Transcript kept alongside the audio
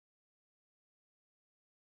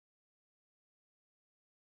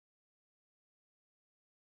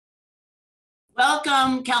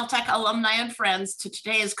Welcome, Caltech alumni and friends, to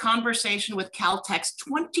today's conversation with Caltech's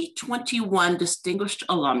 2021 Distinguished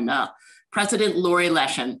Alumna, President Laurie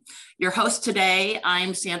Leshin. Your host today,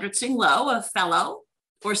 I'm Sandra Tsing Loh, a fellow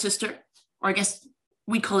or sister, or I guess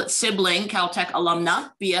we call it sibling, Caltech alumna,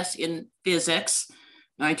 BS in Physics,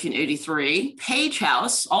 1983. Page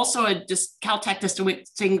House, also a Caltech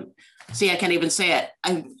distinguished, see, I can't even say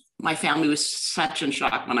it. My family was such in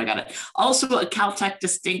shock when I got it. Also a Caltech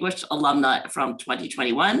Distinguished Alumna from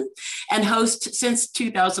 2021 and host since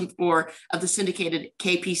 2004 of the syndicated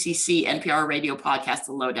KPCC NPR radio podcast,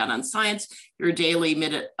 The Lowdown on Science, your daily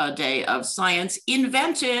minute a day of science,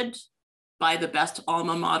 invented by the best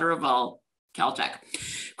alma mater of all, Caltech.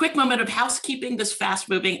 Quick moment of housekeeping. This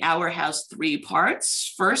fast-moving hour has three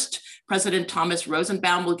parts. First, President Thomas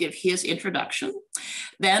Rosenbaum will give his introduction.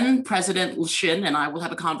 Then President Leshin and I will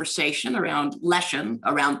have a conversation around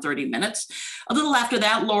 30 minutes. A little after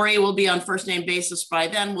that, Laurie will be on first name basis. By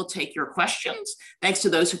then, we'll take your questions. Thanks to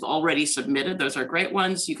those who've already submitted. Those are great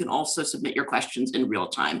ones. You can also submit your questions in real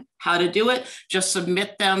time. How to do it? Just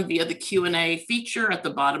submit them via the Q&A feature at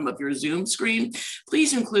the bottom of your Zoom screen.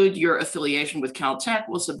 Please include your affiliation with Caltech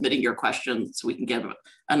while submitting your questions so we can give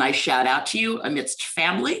a nice shout out to you amidst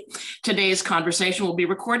family. Today's conversation will be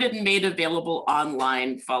recorded and made available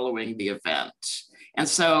online following the event. And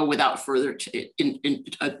so without further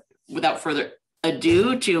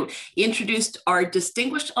ado, to introduce our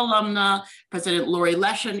distinguished alumna, President Laurie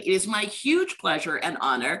Leshin, it is my huge pleasure and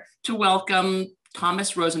honor to welcome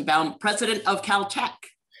Thomas Rosenbaum, President of Caltech.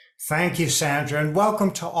 Thank you, Sandra, and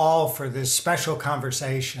welcome to all for this special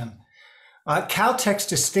conversation. Caltech's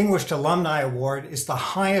Distinguished Alumni Award is the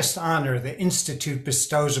highest honor the Institute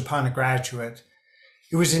bestows upon a graduate.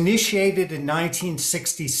 It was initiated in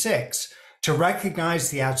 1966 to recognize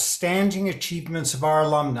the outstanding achievements of our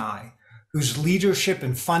alumni, whose leadership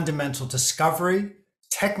in fundamental discovery,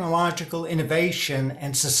 technological innovation,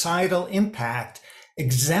 and societal impact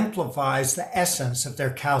exemplifies the essence of their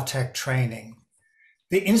Caltech training.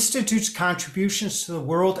 The Institute's contributions to the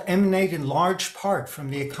world emanate in large part from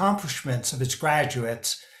the accomplishments of its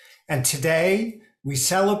graduates, and today we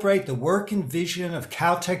celebrate the work and vision of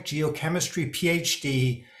Caltech Geochemistry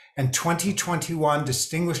PhD and 2021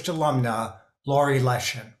 Distinguished Alumna, Laurie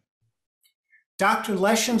Leshin. Dr.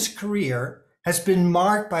 Leshin's career has been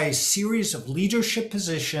marked by a series of leadership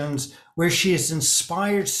positions where she has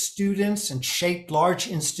inspired students and shaped large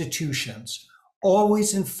institutions,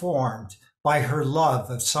 always informed by her love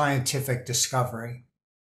of scientific discovery.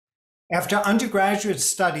 After undergraduate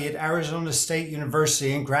study at Arizona State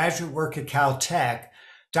University and graduate work at Caltech,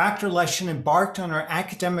 Dr. Leshin embarked on her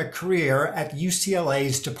academic career at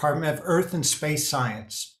UCLA's Department of Earth and Space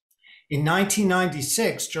Science. In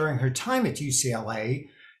 1996, during her time at UCLA,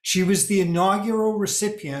 she was the inaugural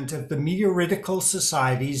recipient of the Meteoritical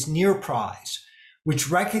Society's NEAR Prize,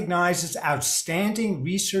 which recognizes outstanding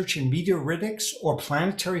research in meteoritics or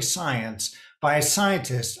planetary science by a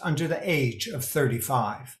scientist under the age of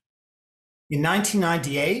 35. In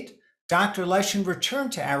 1998, Dr. Leshin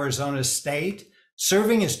returned to Arizona State,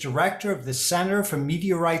 serving as director of the Center for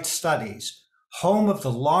Meteorite Studies, home of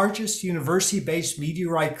the largest university-based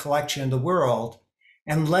meteorite collection in the world,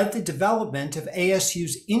 and led the development of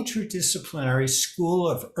ASU's interdisciplinary School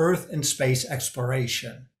of Earth and Space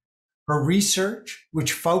Exploration. Her research,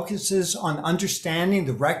 which focuses on understanding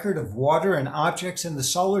the record of water and objects in the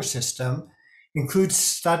solar system, includes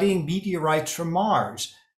studying meteorites from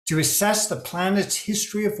Mars to assess the planet's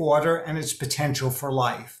history of water and its potential for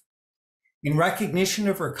life. In recognition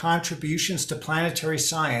of her contributions to planetary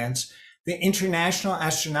science, the International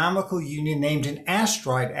Astronomical Union named an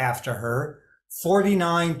asteroid after her,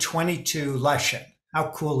 4922 Leshin.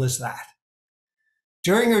 How cool is that?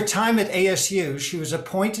 During her time at ASU, she was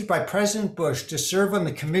appointed by President Bush to serve on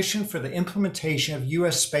the Commission for the Implementation of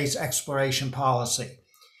U.S. Space Exploration Policy.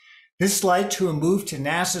 This led to a move to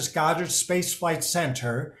NASA's Goddard Space Flight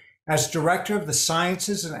Center as Director of the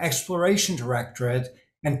Sciences and Exploration Directorate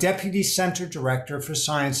and Deputy Center Director for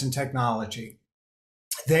Science and Technology.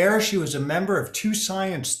 There, she was a member of two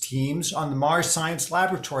science teams on the Mars Science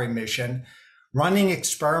Laboratory mission, running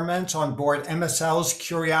experiments on board MSL's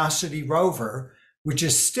Curiosity rover, which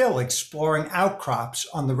is still exploring outcrops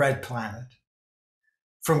on the red planet.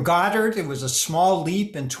 From Goddard, it was a small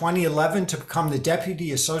leap in 2011 to become the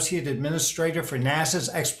Deputy Associate Administrator for NASA's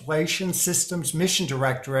Exploration Systems Mission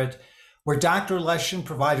Directorate, where Dr. Leshin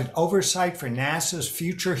provided oversight for NASA's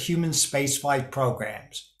future human spaceflight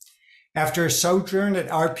programs. After a sojourn at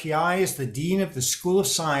RPI as the Dean of the School of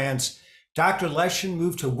Science, Dr. Leshin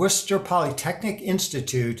moved to Worcester Polytechnic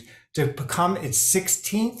Institute to become its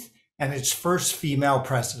 16th and its first female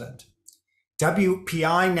president.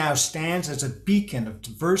 WPI now stands as a beacon of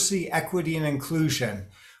diversity, equity, and inclusion,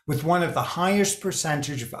 with one of the highest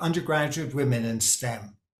percentage of undergraduate women in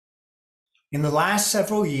STEM. In the last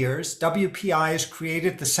several years, WPI has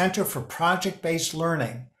created the Center for Project-Based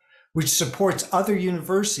Learning, which supports other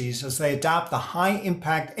universities as they adopt the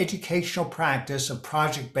high-impact educational practice of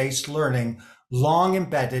project-based learning long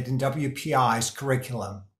embedded in WPI's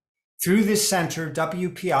curriculum. Through this center,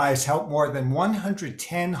 WPI has helped more than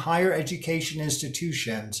 110 higher education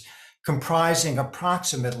institutions comprising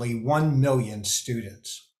approximately 1 million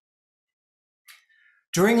students.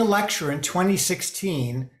 During a lecture in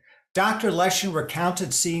 2016, Dr. Leshin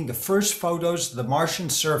recounted seeing the first photos of the Martian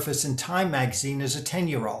surface in Time magazine as a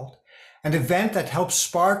 10-year-old, an event that helped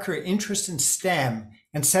spark her interest in STEM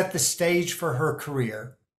and set the stage for her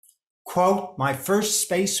career. Quote, "My first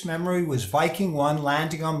space memory was Viking 1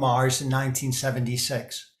 landing on Mars in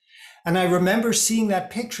 1976. And I remember seeing that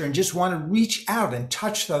picture and just want to reach out and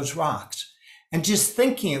touch those rocks. And just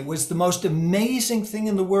thinking it was the most amazing thing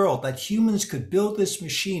in the world that humans could build this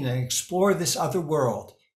machine and explore this other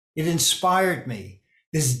world. It inspired me,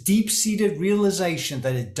 this deep-seated realization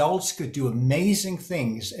that adults could do amazing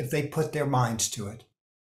things if they put their minds to it."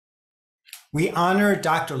 We honor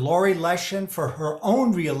Dr. Laurie Leshin for her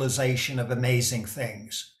own realization of amazing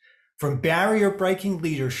things, from barrier-breaking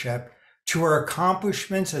leadership to her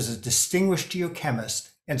accomplishments as a distinguished geochemist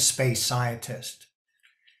and space scientist.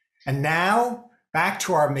 And now, back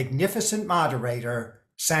to our magnificent moderator,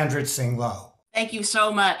 Sandra Tsing Loh. Thank you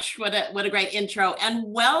so much. What a great intro. And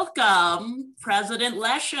welcome, President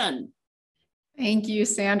Leshin. Thank you,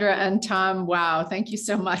 Sandra and Tom. Wow, thank you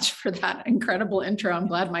so much for that incredible intro. I'm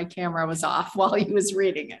glad my camera was off while he was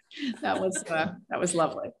reading it. That was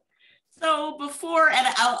lovely. So and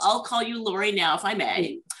I'll call you Laurie now, if I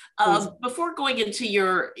may. Before going into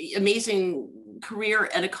your amazing career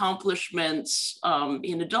and accomplishments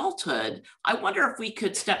in adulthood, I wonder if we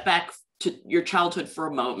could step back to your childhood for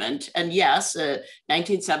a moment. And yes,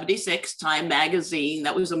 1976 Time magazine,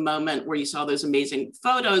 that was a moment where you saw those amazing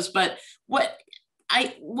photos, but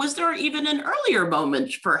was there even an earlier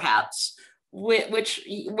moment perhaps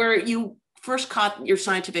where you first caught your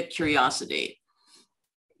scientific curiosity?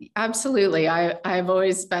 Absolutely. I've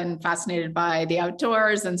always been fascinated by the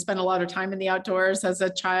outdoors and spent a lot of time in the outdoors as a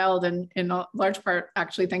child, and in a large part,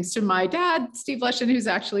 actually, thanks to my dad, Steve Leshin, who's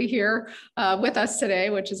actually here with us today,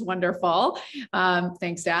 which is wonderful.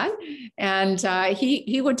 Thanks, Dad. And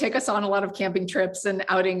he would take us on a lot of camping trips and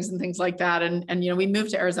outings and things like that. And we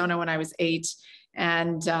moved to Arizona when I was 8,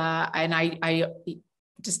 and I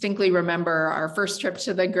distinctly remember our first trip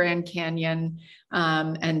to the Grand Canyon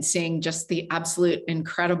and seeing just the absolute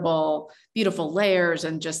incredible, beautiful layers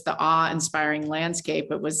and just the awe-inspiring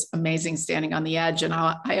landscape. It was amazing standing on the edge. And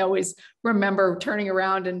I always remember turning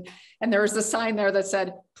around and there was a sign there that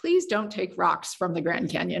said, "Please don't take rocks from the Grand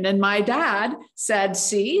Canyon." And my dad said,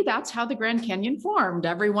 "See, that's how the Grand Canyon formed.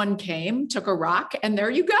 Everyone came, took a rock, and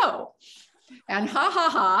there you go." And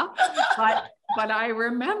but I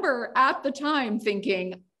remember at the time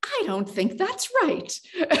thinking, I don't think that's right.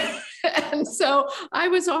 And so I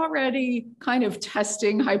was already kind of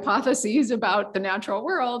testing hypotheses about the natural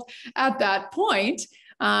world at that point.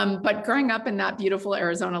 But growing up in that beautiful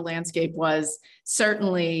Arizona landscape was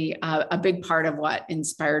certainly a big part of what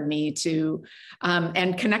inspired me to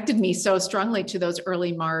and connected me so strongly to those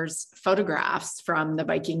early Mars photographs from the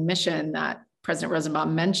Viking mission that President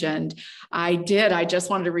Rosenbaum mentioned. I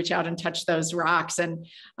just wanted to reach out and touch those rocks, and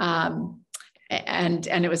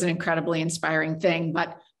it was an incredibly inspiring thing.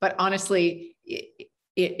 But honestly,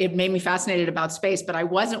 it made me fascinated about space. But I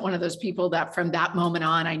wasn't one of those people that from that moment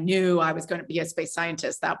on, I knew I was going to be a space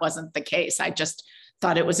scientist. That wasn't the case. I just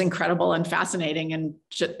thought it was incredible and fascinating,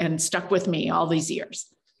 and stuck with me all these years.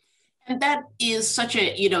 And that is such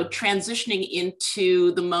a, transitioning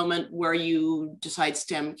into the moment where you decide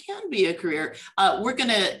STEM can be a career. We're going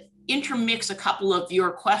to intermix a couple of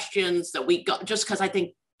your questions that we got, just because I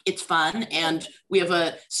think it's fun. And we have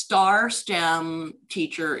a star STEM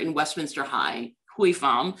teacher in Westminster High, Hui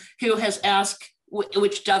Pham, who has asked,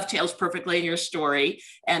 which dovetails perfectly in your story.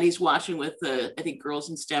 And he's watching with the, I think, Girls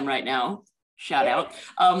in STEM right now. Shout out.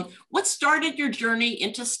 What started your journey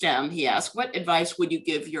into STEM? He asked, what advice would you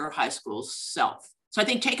give your high school self? So I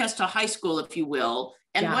think take us to high school, if you will.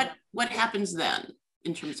 And what happens then?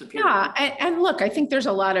 in terms of your? Yeah, and look, I think there's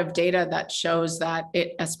a lot of data that shows that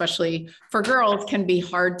it, especially for girls, can be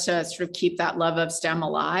hard to sort of keep that love of STEM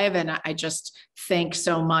alive. And I just thank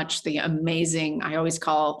so much the amazing, I always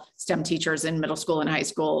call STEM teachers in middle school and high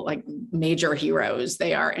school like major heroes.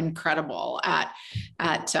 They are incredible at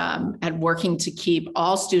working to keep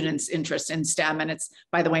all students' interest in STEM. And it's,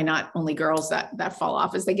 by the way, not only girls that fall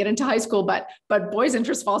off as they get into high school, but boys'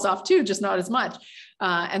 interest falls off too, just not as much.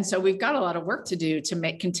 And so we've got a lot of work to do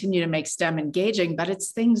to continue to make STEM engaging, but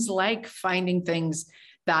it's things like finding things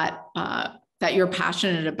that you're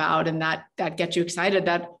passionate about and that get you excited,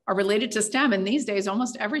 that are related to STEM. And these days,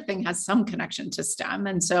 almost everything has some connection to STEM.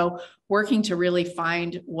 And so working to really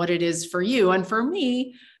find what it is for you. And for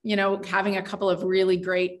me, you know, having a couple of really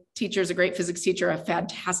great teachers, a great physics teacher, a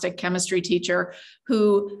fantastic chemistry teacher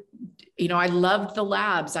who, you know, I loved the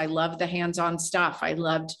labs. I loved the hands-on stuff. I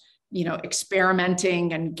loved, you know,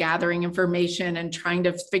 experimenting and gathering information and trying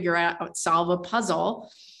to figure out, solve a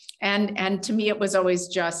puzzle. And to me, it was always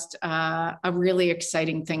just a really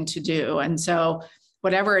exciting thing to do. And so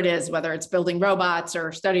whatever it is, whether it's building robots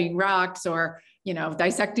or studying rocks or, you know,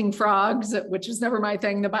 dissecting frogs, which was never my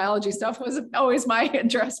thing. The biology stuff was always my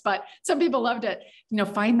interest, but some people loved it. You know,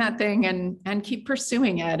 find that thing and keep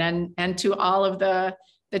pursuing it. And to all of the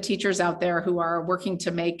teachers out there who are working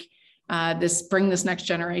to make bring this next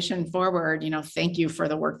generation forward, you know, thank you for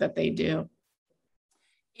the work that they do.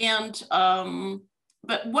 And,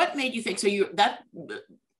 but what made you think, so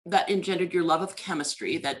that engendered your love of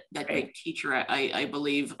chemistry, that great teacher, I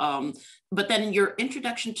believe, but then your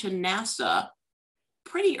introduction to NASA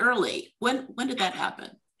pretty early. When did that happen?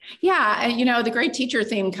 Yeah, and you know, the great teacher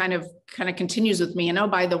theme kind of continues with me. And oh,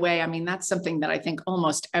 by the way, I mean, that's something that I think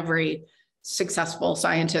almost every successful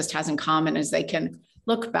scientist has in common, is they can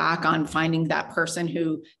look back on finding that person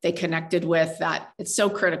who they connected with. That it's so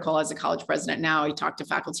critical as a college president now. I talk to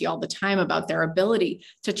faculty all the time about their ability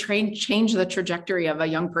to change the trajectory of a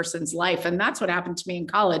young person's life. And that's what happened to me in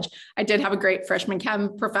college. I did have a great freshman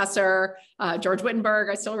chem professor, George Wittenberg.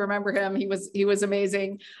 I still remember him. He was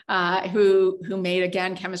amazing, who made,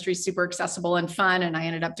 again, chemistry super accessible and fun. And I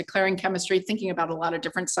ended up declaring chemistry, thinking about a lot of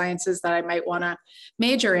different sciences that I might want to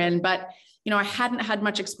major in. But you know, I hadn't had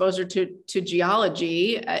much exposure to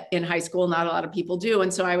geology in high school. Not a lot of people do.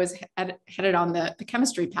 And so I was headed on the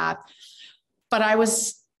chemistry path. But I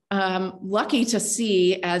was lucky to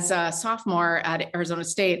see, as a sophomore at Arizona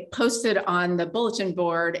State, posted on the bulletin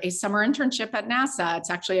board a summer internship at NASA. It's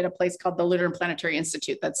actually at a place called the Lunar and Planetary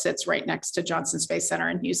Institute that sits right next to Johnson Space Center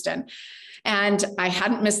in Houston. And I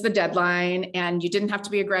hadn't missed the deadline. And you didn't have to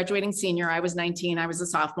be a graduating senior. I was 19. I was a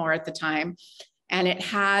sophomore at the time. And it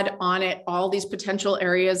had on it all these potential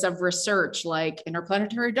areas of research, like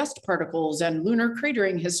interplanetary dust particles and lunar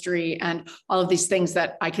cratering history, and all of these things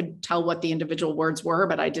that I could tell what the individual words were,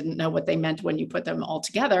 but I didn't know what they meant when you put them all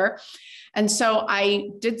together. And so I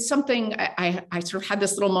did something, I sort of had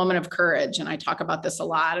this little moment of courage, and I talk about this a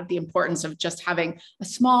lot, of the importance of just having a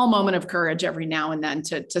small moment of courage every now and then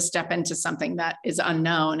to step into something that is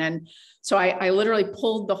unknown. And so I literally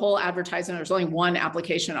pulled the whole advertisement. There's only one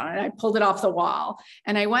application on it. I pulled it off the wall,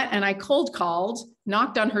 and I went and I cold called,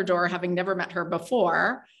 knocked on her door, having never met her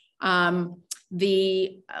before.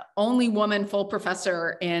 The only woman full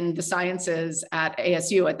professor in the sciences at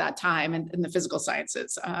ASU at that time, and in the physical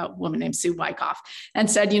sciences, a woman named Sue Wyckoff, and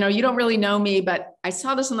said, you know, you don't really know me, but I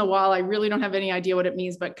saw this on the wall. I really don't have any idea what it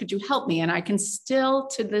means, but could you help me? And I can still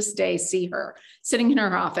to this day see her sitting in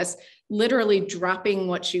her office, literally dropping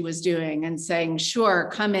what she was doing and saying, sure,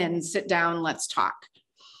 come in, sit down, let's talk.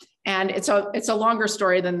 And it's a longer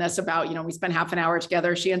story than this about, you know, we spent half an hour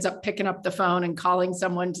together. She ends up picking up the phone and calling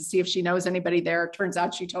someone to see if she knows anybody there. Turns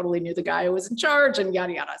out she totally knew the guy who was in charge, and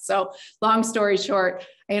yada, yada. So long story short,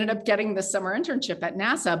 I ended up getting this summer internship at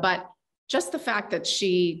NASA. But just the fact that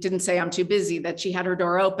she didn't say I'm too busy, that she had her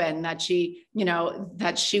door open, that she, you know,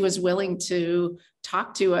 that she was willing to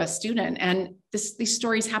talk to a student. And these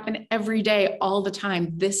stories happen every day, all the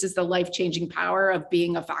time. This is the life-changing power of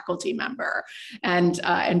being a faculty member. And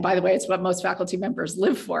by the way, it's what most faculty members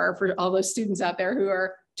live for all those students out there who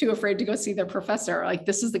are too afraid to go see their professor. Like,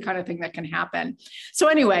 this is the kind of thing that can happen. So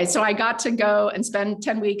anyway, so I got to go and spend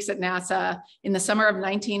 10 weeks at NASA in the summer of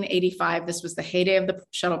 1985. This was the heyday of the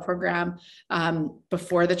shuttle program,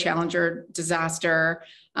 before the Challenger disaster.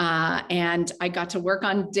 And I got to work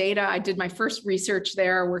on data. I did my first research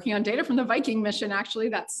there, working on data from the Viking mission, actually,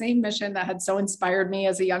 that same mission that had so inspired me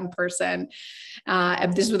as a young person.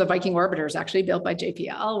 These were the Viking orbiters, actually built by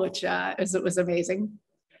JPL, which was amazing.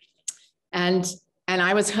 And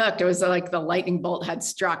I was hooked. It was like the lightning bolt had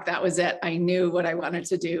struck. That was it. I knew what I wanted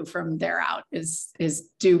to do from there out is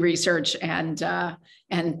do research and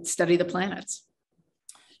study the planets.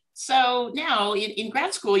 So now in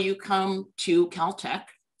grad school, you come to Caltech.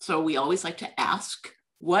 So we always like to ask,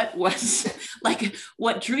 what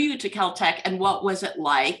drew you to Caltech, and what was it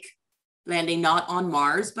like landing not on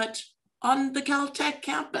Mars, but on the Caltech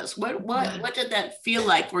campus? What did that feel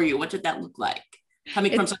like for you? What did that look like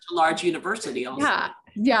coming from such a large university also?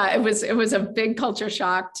 Yeah, it was a big culture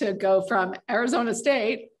shock to go from Arizona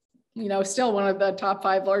State, still one of the top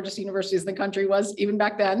 5 largest universities in the country, was even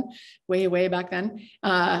back then, way back then,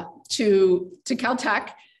 to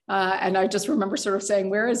Caltech. And I just remember sort of saying,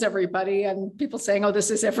 where is everybody? And people saying, oh,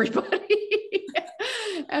 this is everybody.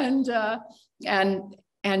 and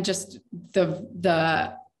just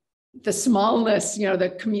the smallness,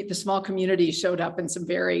 the small community showed up in some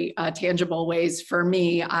very tangible ways for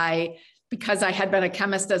me. Because I had been a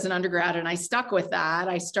chemist as an undergrad and I stuck with that,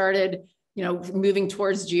 I started, moving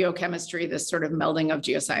towards geochemistry, this sort of melding of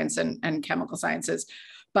geoscience and chemical sciences.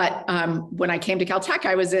 But when I came to Caltech,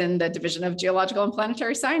 I was in the Division of Geological and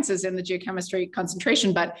Planetary Sciences in the geochemistry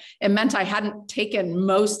concentration, but it meant I hadn't taken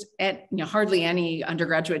hardly any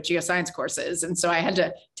undergraduate geoscience courses. And so I had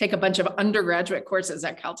to take a bunch of undergraduate courses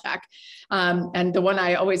at Caltech. And the one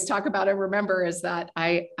I always talk about and remember is that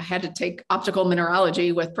I had to take optical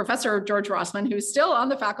mineralogy with Professor George Rossman, who's still on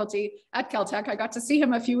the faculty at Caltech. I got to see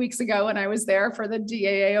him a few weeks ago when I was there for the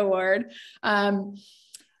DAA award.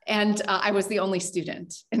 And I was the only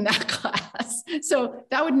student in that class. So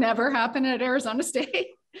that would never happen at Arizona State.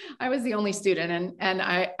 I was the only student. And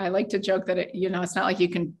I like to joke that, it's not like you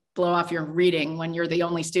can blow off your reading when you're the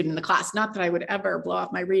only student in the class. Not that I would ever blow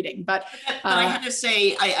off my reading, but I have to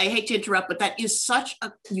say, I hate to interrupt, but that is such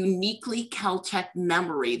a uniquely Caltech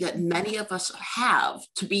memory that many of us have,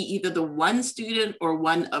 to be either the one student or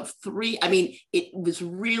one of 3. I mean,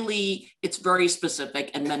 it's very specific,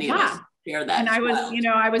 and many of us share that. And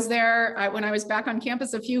I was there when I was back on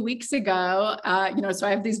campus a few weeks ago, so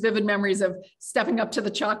I have these vivid memories of stepping up to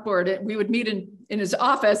the chalkboard. We would meet in his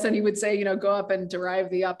office and he would say, go up and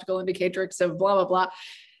derive the optical indicatrix of blah, blah, blah.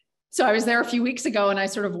 So I was there a few weeks ago and I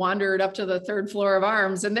sort of wandered up to the 3rd floor of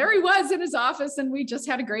ARMS, and there he was in his office, and we just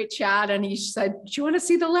had a great chat. And he said, do you want to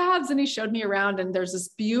see the labs? And he showed me around, and there's this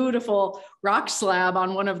beautiful rock slab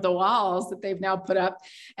on one of the walls that they've now put up.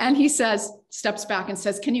 And he steps back and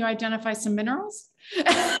says, can you identify some minerals?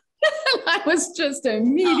 I was just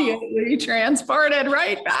immediately transported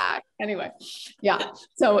right back. Anyway, yeah.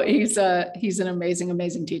 So he's an amazing,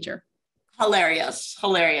 amazing teacher. Hilarious.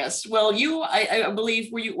 Well, I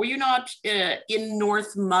believe, were you not in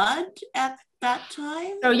North Mud at that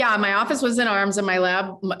time? Oh yeah, my office was in ARMS, and my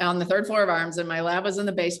lab on the 3rd floor of ARMS, and my lab was in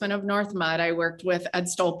the basement of North Mud. I worked with Ed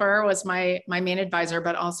Stolper, was my main advisor,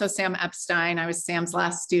 but also Sam Epstein. I was Sam's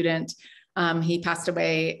last student. He passed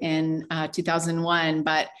away in 2001,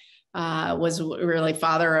 but was really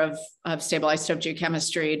father of stable isotope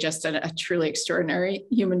geochemistry, just a truly extraordinary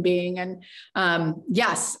human being. And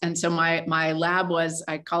yes, and so my lab was,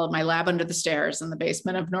 I call it my lab under the stairs in the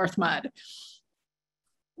basement of North Mud.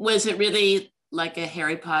 Was it really like a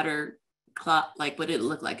Harry Potter closet? Like, what did it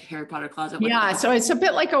look like? Harry Potter closet? Yeah, so it's a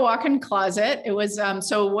bit like a walk-in closet. It was,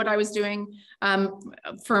 so what I was doing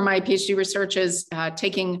for my PhD research is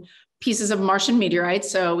taking pieces of Martian meteorites.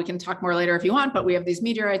 So we can talk more later if you want, but we have these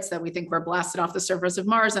meteorites that we think were blasted off the surface of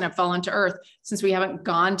Mars and have fallen to Earth. Since we haven't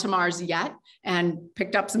gone to Mars yet and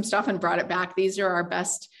picked up some stuff and brought it back, these are our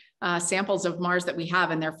best samples of Mars that we have,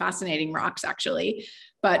 and they're fascinating rocks actually.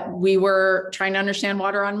 But we were trying to understand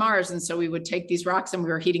water on Mars. And so we would take these rocks and we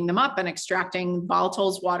were heating them up and extracting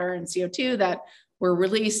volatiles, water and CO2 that were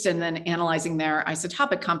released, and then analyzing their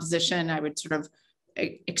isotopic composition. I would sort of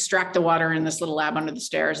extract the water in this little lab under the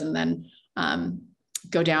stairs, and then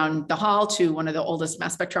go down the hall to one of the oldest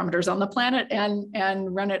mass spectrometers on the planet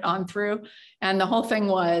and run it on through. And the whole thing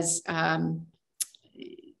was,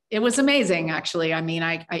 it was amazing, actually. I mean,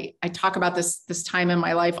 I talk about this time in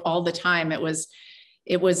my life all the time. It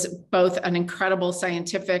was both an incredible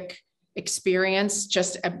scientific experience,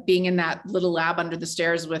 just being in that little lab under the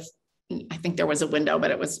stairs with, I think there was a window,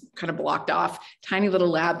 but it was kind of blocked off, tiny little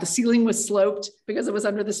lab. The ceiling was sloped because it was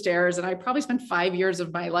under the stairs. And I probably spent 5 years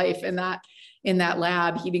of my life in that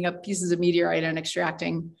lab, heating up pieces of meteorite and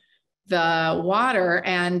extracting the water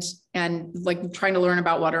and like trying to learn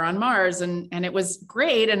about water on Mars. And it was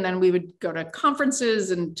great. And then we would go to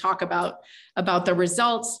conferences and talk about the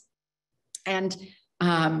results. And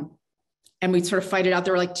and we'd sort of fight it out.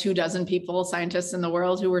 There were like 24 people, scientists in the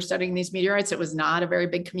world, who were studying these meteorites. It was not a very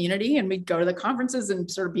big community, and we'd go to the conferences and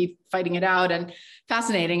sort of be fighting it out, and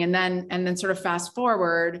fascinating. And then sort of fast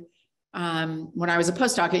forward, when I was a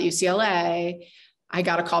postdoc at UCLA, I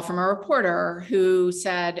got a call from a reporter who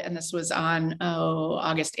said, and this was on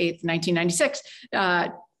August 8th, 1996,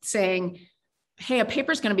 saying, hey, a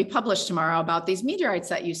paper is going to be published tomorrow about these meteorites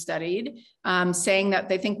that you studied, saying that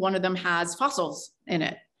they think one of them has fossils in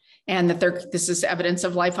it, and that this is evidence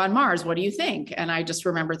of life on Mars. What do you think? And I just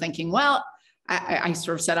remember thinking, well, I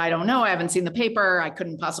sort of said, I don't know. I haven't seen the paper. I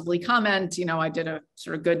couldn't possibly comment. You know, I did a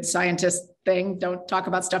sort of good scientist thing. Don't talk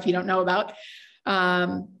about stuff you don't know about.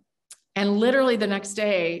 And literally the next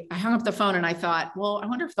day, I hung up the phone and I thought, well, I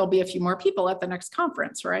wonder if there'll be a few more people at the next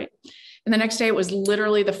conference, right? And the next day, it was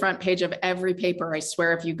literally the front page of every paper. I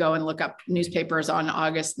swear, if you go and look up newspapers on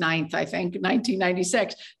August 9th, I think,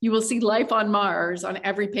 1996, you will see life on Mars on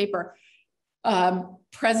every paper.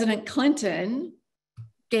 President Clinton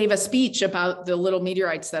gave a speech about the little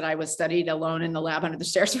meteorites that I was studied alone in the lab under the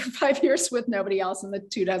stairs for 5 years with nobody else and the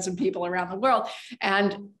 24 people around the world,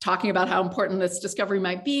 and talking about how important this discovery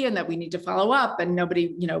might be and that we need to follow up, and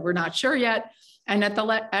nobody, you know, we're not sure yet. And at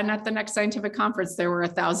the next scientific conference, there were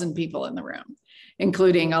 1,000 people in the room,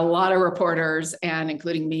 including a lot of reporters and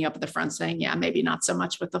including me up at the front saying, yeah, maybe not so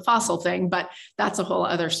much with the fossil thing, but that's a whole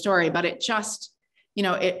other story. But it just, you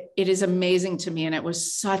know, it is amazing to me. And it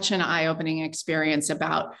was such an eye-opening experience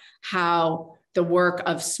about how the work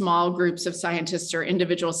of small groups of scientists or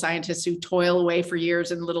individual scientists who toil away for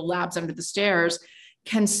years in little labs under the stairs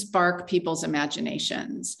can spark people's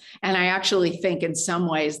imaginations. And I actually think in some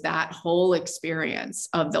ways that whole experience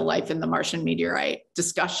of the life in the Martian meteorite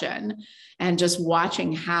discussion and just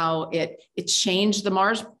watching how it changed the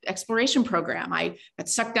Mars exploration program. I got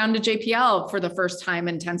sucked down to JPL for the first time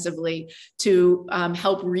intensively to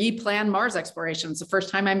help replan Mars explorations. The first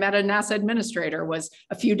time I met a NASA administrator was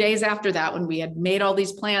a few days after that, when we had made all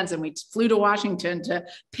these plans and we flew to Washington to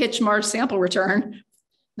pitch Mars sample return.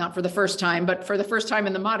 Not for the first time, but for the first time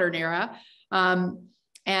in the modern era.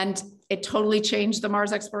 And it totally changed the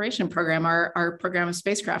Mars exploration program, our program of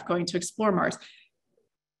spacecraft going to explore Mars.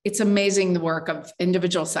 It's amazing the work of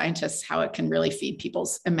individual scientists, how it can really feed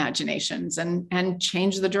people's imaginations and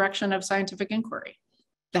change the direction of scientific inquiry.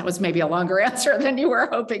 That was maybe a longer answer than you were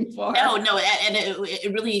hoping for. No, and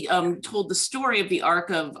it really told the story of the arc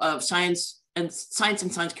of science and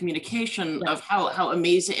science communication, yeah. Of how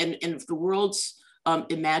amazing, and if the world's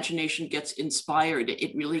imagination gets inspired,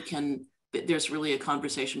 it really can, there's really a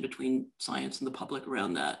conversation between science and the public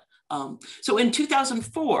around that. So in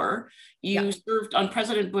 2004, you served on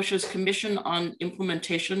President Bush's Commission on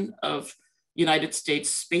Implementation of United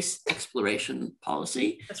States Space Exploration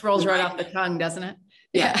Policy. This rolls right off the tongue, doesn't it?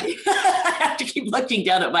 Yeah. I have to keep looking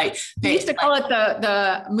down at my page. We used to call it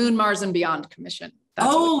the Moon, Mars, and Beyond Commission.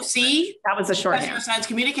 See? That was a shorthand. Science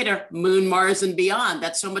communicator, Moon, Mars, and Beyond.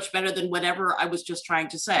 That's so much better than whatever I was just trying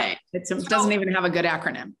to say. It doesn't even have a good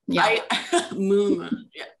acronym. Yeah. Moon.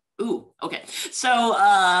 Yeah. Ooh, okay. So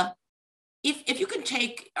if you can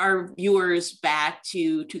take our viewers back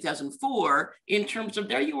to 2004, in terms of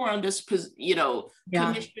there you were on this,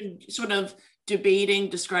 commission sort of debating,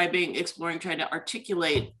 describing, exploring, trying to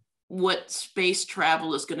articulate what space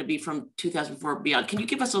travel is going to be from 2004 beyond. Can you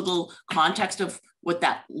give us a little context of what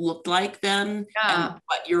that looked like then and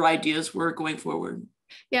what your ideas were going forward?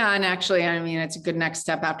 Yeah, and actually, I mean, it's a good next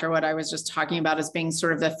step after what I was just talking about as being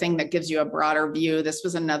sort of the thing that gives you a broader view. This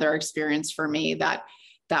was another experience for me that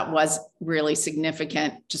was really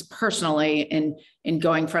significant just personally in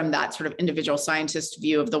going from that sort of individual scientist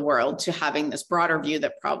view of the world to having this broader view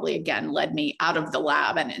that probably, again, led me out of the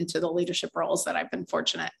lab and into the leadership roles that I've been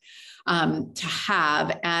fortunate to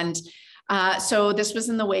have. And so this was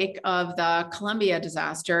in the wake of the Columbia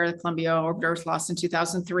disaster. The Columbia orbiter was lost in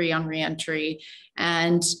 2003 on reentry.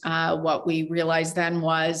 And what we realized then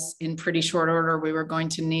was, in pretty short order, we were going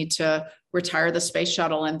to need to retire the space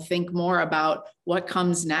shuttle and think more about what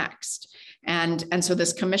comes next. And so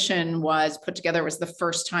this commission was put together. It was the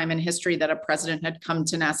first time in history that a president had come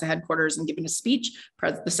to NASA headquarters and given a speech.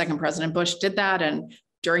 The second President Bush did that. And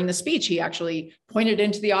during the speech, he actually pointed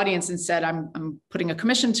into the audience and said, I'm putting a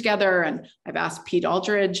commission together, and I've asked Pete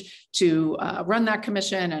Aldridge to run that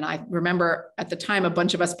commission. And I remember at the time, a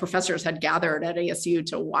bunch of us professors had gathered at ASU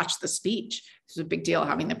to watch the speech. It was a big deal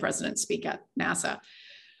having the president speak at NASA.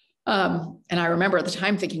 And I remember at the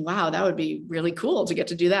time thinking, wow, that would be really cool to get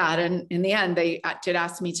to do that. And in the end, they did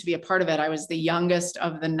ask me to be a part of it. I was the youngest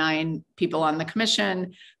of the 9 people on the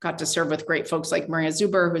commission, got to serve with great folks like Maria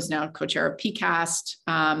Zuber, who's now co-chair of PCAST,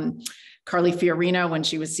 Carly Fiorina when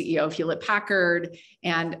she was CEO of Hewlett Packard,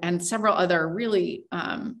 and several other really,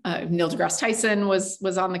 Neil deGrasse Tyson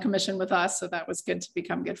was on the commission with us. So that was good to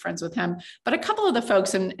become good friends with him. But a couple of the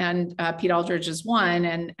folks, and Pete Aldridge is one,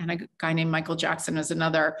 and a guy named Michael Jackson is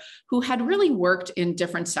another, who had really worked in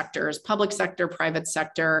different sectors, public sector, private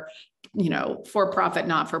sector, for-profit,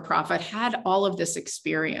 not-for-profit, had all of this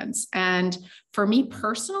experience. And for me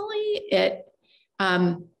personally,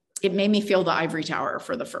 it made me feel the ivory tower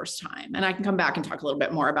for the first time. And I can come back and talk a little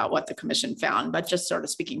bit more about what the commission found, but just sort of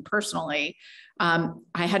speaking personally,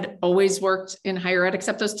 I had always worked in higher ed,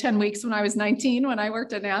 except those 10 weeks when I was 19, when I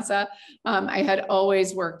worked at NASA. I had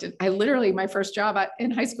always worked, my first job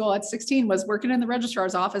in high school at 16 was working in the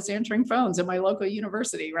registrar's office, answering phones at my local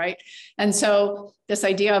university, right? And so this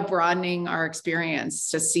idea of broadening our experience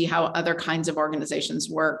to see how other kinds of organizations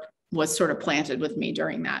work was sort of planted with me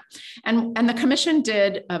during that. And the commission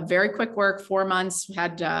did a very quick work, 4 months,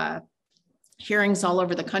 had hearings all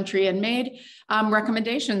over the country, and made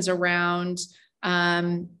recommendations around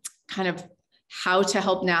kind of how to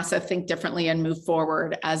help NASA think differently and move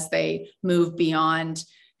forward as they move beyond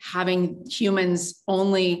having humans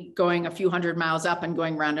only going a few hundred miles up and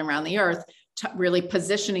going round and round the Earth, to really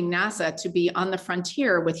positioning NASA to be on the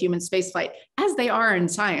frontier with human spaceflight, as they are in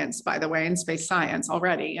science, by the way, in space science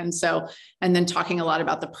already. And then talking a lot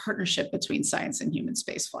about the partnership between science and human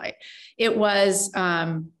spaceflight.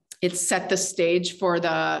 It set the stage for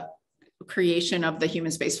the creation of the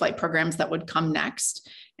human spaceflight programs that would come next,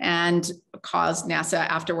 and caused NASA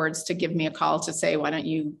afterwards to give me a call to say, why don't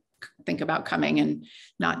you think about coming and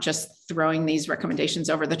not just throwing these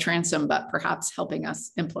recommendations over the transom, but perhaps helping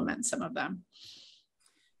us implement some of them.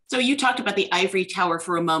 So you talked about the ivory tower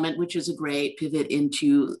for a moment, which is a great pivot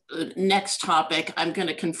into the next topic. I'm going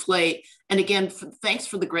to conflate. And again, thanks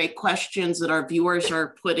for the great questions that our viewers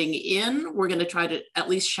are putting in. We're going to try to at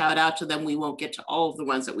least shout out to them. We won't get to all of the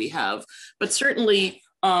ones that we have, but certainly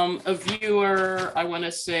a viewer, I want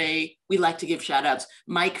to say, we like to give shout outs.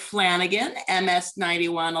 Mike Flanagan, MS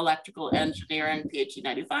 91 electrical engineering, PhD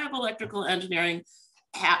 95 electrical engineering.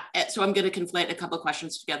 So I'm going to conflate a couple of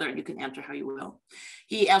questions together and you can answer how you will.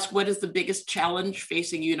 He asked, what is the biggest challenge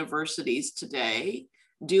facing universities today?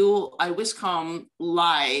 Wiscom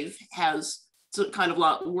Live has kind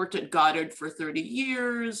of worked at Goddard for 30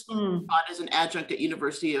 years, taught as an adjunct at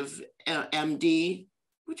University of MD,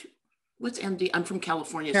 what's MD? I'm from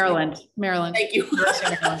California. Maryland. Thank you.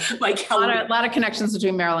 A lot of connections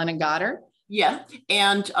between Maryland and Goddard. Yeah,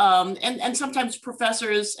 and sometimes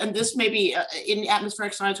professors, and this may be in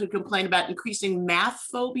atmospheric science, would complain about increasing math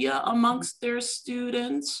phobia amongst their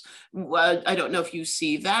students. I don't know if you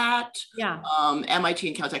see that. Yeah. MIT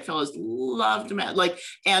and Caltech fellows loved math.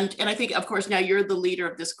 And I think, of course, now you're the leader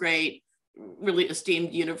of this great, really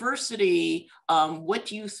esteemed university. What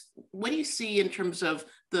do you see in terms of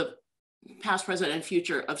the past, present, and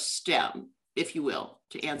future of STEM, if you will,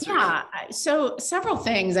 to answer? Yeah, so several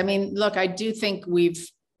things. I mean, look, I do think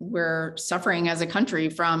we're suffering as a country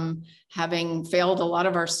from having failed a lot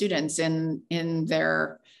of our students in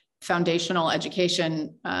their foundational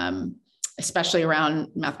education, especially around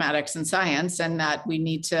mathematics and science, and that we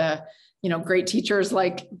need to, great teachers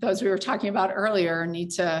like those we were talking about earlier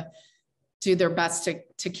need to do their best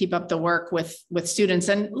to keep up the work with students.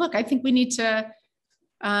 And look, I think we need to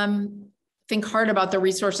think hard about the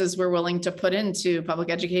resources we're willing to put into public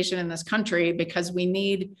education in this country, because we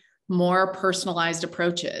need more personalized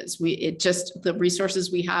approaches. The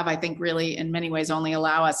resources we have, I think, really in many ways only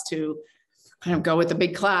allow us to kind of go with a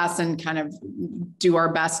big class and kind of do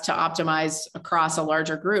our best to optimize across a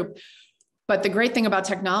larger group. But the great thing about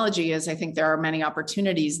technology is I think there are many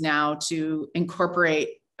opportunities now to incorporate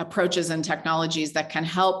approaches and technologies that can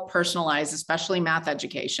help personalize, especially math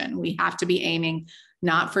education. We have to be aiming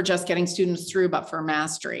not for just getting students through, but for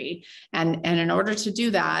mastery. And in order to do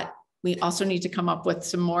that, we also need to come up with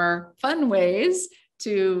some more fun ways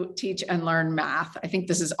to teach and learn math. I think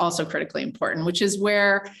this is also critically important, which is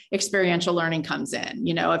where experiential learning comes in.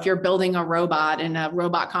 If you're building a robot in a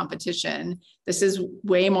robot competition, this is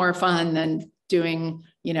way more fun than doing,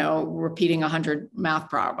 repeating 100 math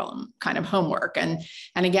problem kind of homework. And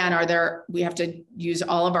again, we have to use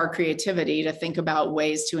all of our creativity to think about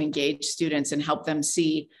ways to engage students and help them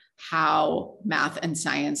see how math and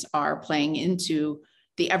science are playing into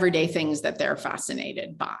the everyday things that they're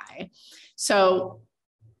fascinated by. So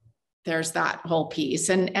there's that whole piece.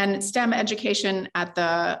 And STEM education at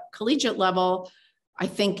the collegiate level, I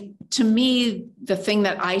think, to me, the thing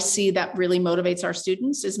that I see that really motivates our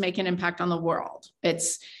students is make an impact on the world.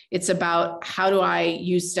 It's about, how do I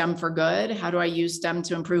use STEM for good? How do I use STEM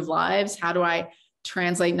to improve lives? How do I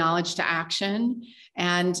translate knowledge to action.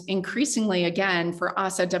 And increasingly, again, for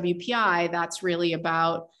us at WPI, that's really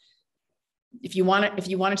about, if you want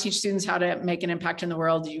to teach students how to make an impact in the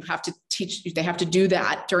world, they have to do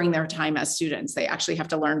that during their time as students. They actually have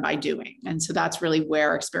to learn by doing. And so that's really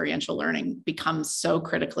where experiential learning becomes so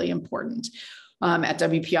critically important. At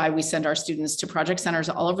WPI, we send our students to project centers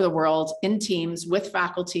all over the world in teams with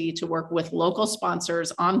faculty to work with local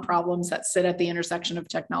sponsors on problems that sit at the intersection of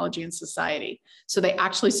technology and society. So they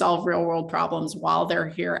actually solve real world problems while they're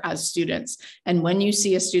here as students. And when you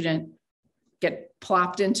see a student get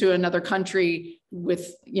plopped into another country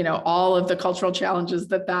with, all of the cultural challenges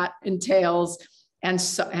that entails,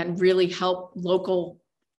 and really help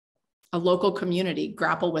a local community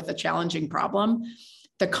grapple with a challenging problem,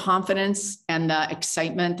 the confidence and the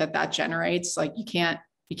excitement that generates, like you can't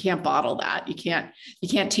bottle that. You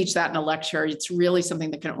can't teach that in a lecture. It's really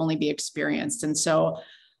something that can only be experienced. And so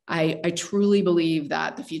I truly believe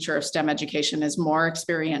that the future of STEM education is more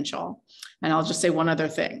experiential. And I'll just say one other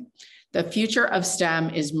thing. The future of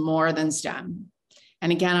STEM is more than STEM.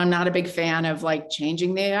 And again, I'm not a big fan of like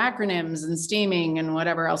changing the acronyms and steaming and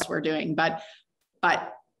whatever else we're doing, but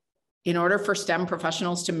in order for STEM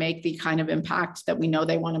professionals to make the kind of impact that we know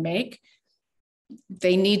they want to make,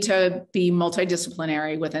 they need to be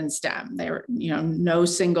multidisciplinary within STEM. No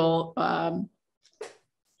single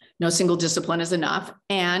discipline is enough.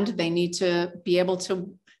 And they need to be able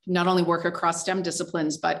to not only work across STEM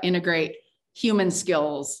disciplines, but integrate human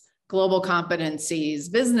skills, global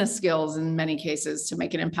competencies, business skills in many cases to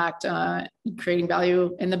make an impact, creating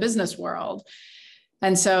value in the business world.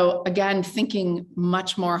 And so again, thinking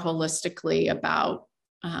much more holistically about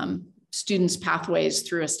students' pathways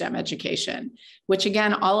through a STEM education, which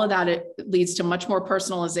again, all of that, it leads to much more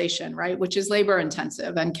personalization, right? Which is labor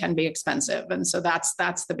intensive and can be expensive. And so that's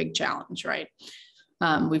the big challenge, right?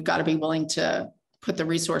 We've got to be willing to put the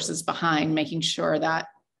resources behind making sure that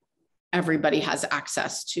everybody has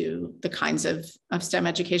access to the kinds of STEM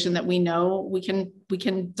education that we know we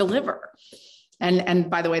can deliver. And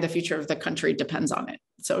by the way, the future of the country depends on it.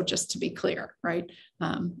 So just to be clear, right?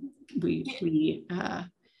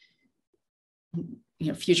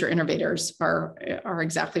 Future innovators are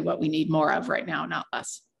exactly what we need more of right now, not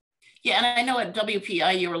less. Yeah, and I know at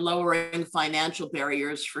WPI, you're lowering financial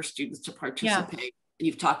barriers for students to participate. Yeah.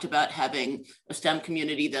 You've talked about having a STEM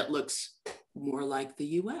community that looks more like the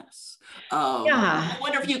US. I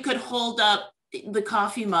wonder if you could hold up the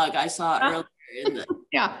coffee mug I saw earlier.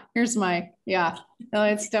 Yeah, here's my,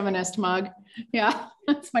 it's STEMinist mug. Yeah,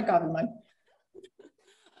 it's my coffee mug.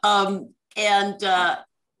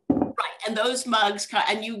 And those mugs,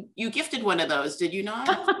 and you gifted one of those, did you not?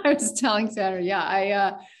 I was telling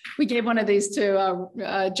Sandra, we gave one of these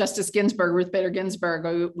to Justice Ginsburg, Ruth Bader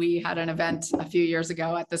Ginsburg. We had an event a few years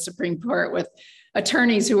ago at the Supreme Court with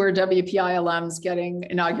attorneys who were WPI alums getting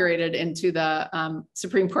inaugurated into the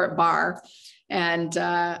Supreme Court bar. And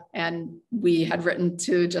we had written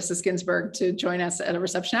to Justice Ginsburg to join us at a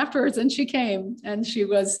reception afterwards, and she came, and she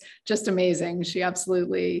was just amazing. She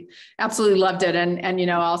absolutely loved it,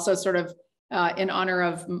 and also sort of in honor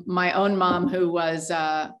of my own mom, who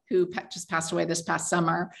just passed away this past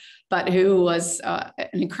summer, but who was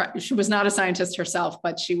she was not a scientist herself,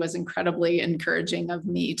 but she was incredibly encouraging of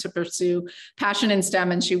me to pursue passion in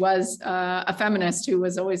STEM, and she was a feminist who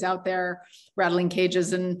was always out there rattling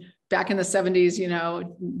cages and. Back in the 70s,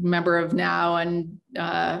 member of NOW and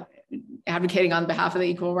advocating on behalf of the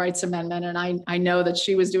Equal Rights Amendment. And I know that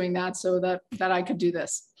she was doing that so that I could do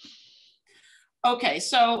this. Okay,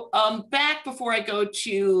 so back before I go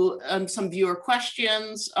to some viewer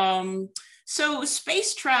questions. So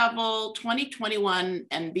space travel 2021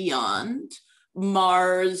 and beyond,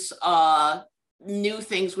 Mars, new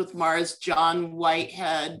things with Mars. John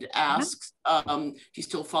Whitehead asks, do you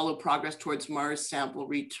still follow progress towards Mars sample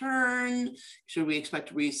return? Should we expect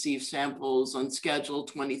to receive samples on schedule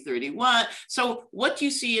 2031? So what do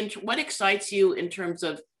you see, what excites you in terms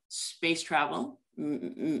of space travel,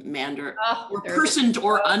 manned or personed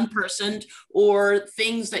or unpersoned, or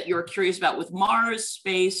things that you're curious about with Mars,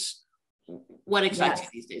 space? What excites you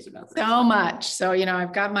these days about this? So much. So,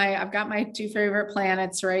 I've got my two favorite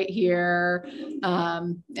planets right here.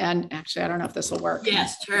 And actually, I don't know if this will work.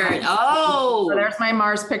 Yes, turn. Oh, so there's my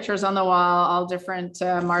Mars pictures on the wall, all different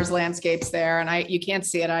Mars landscapes there. And you can't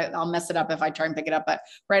see it. I'll mess it up if I try and pick it up. But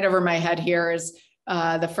right over my head here is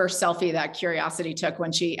the first selfie that Curiosity took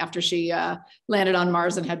after she landed on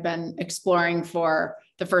Mars and had been exploring for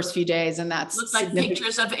the first few days. And that's looks like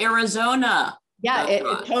pictures of Arizona. Yeah, it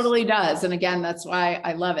totally does. And again, that's why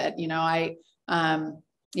I love it.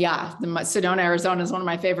 Yeah, Sedona, Arizona is one of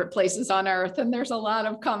my favorite places on earth. And there's a lot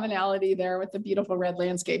of commonality there with the beautiful red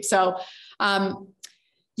landscape. So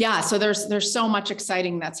yeah, so there's so much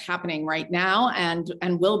exciting that's happening right now and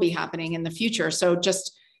will be happening in the future. So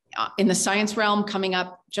just in the science realm, coming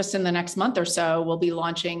up just in the next month or so, we'll be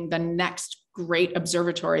launching the next great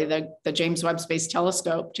observatory, the James Webb Space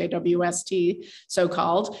Telescope, JWST,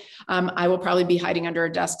 so-called. I will probably be hiding under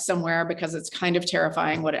a desk somewhere because it's kind of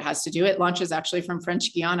terrifying what it has to do. It launches actually from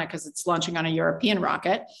French Guiana because it's launching on a European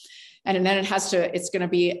rocket. And then it's going to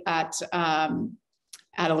be at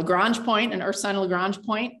a Lagrange point, an Earth-Sun Lagrange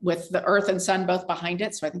point with the Earth and Sun both behind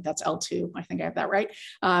it. So I think that's L2. I think I have that right.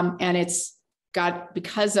 And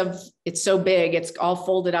because it's so big, it's all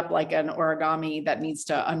folded up like an origami that needs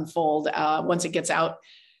to unfold once it gets out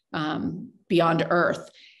beyond Earth.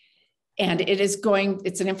 And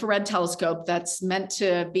it's an infrared telescope that's meant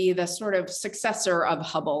to be the sort of successor of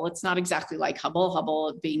Hubble. It's not exactly like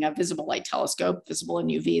Hubble being a visible light telescope, visible in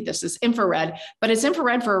UV. This is infrared, but it's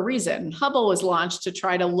infrared for a reason. Hubble was launched to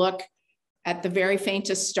try to look at the very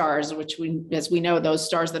faintest stars, which as we know, those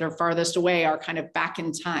stars that are farthest away are kind of back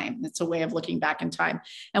in time. It's a way of looking back in time.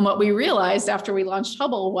 And what we realized after we launched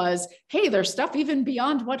Hubble was, hey, there's stuff even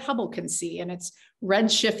beyond what Hubble can see. And it's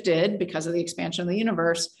redshifted because of the expansion of the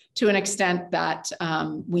universe to an extent that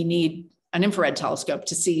we need an infrared telescope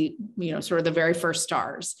to see, sort of the very first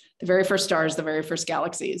stars, the very first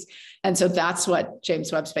galaxies. And so that's what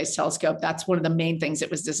James Webb Space Telescope, that's one of the main things it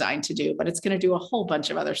was designed to do, but it's going to do a whole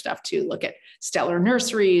bunch of other stuff too, look at stellar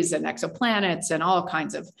nurseries and exoplanets and all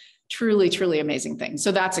kinds of truly, truly amazing things.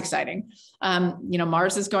 So that's exciting.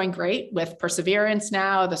 Mars is going great with Perseverance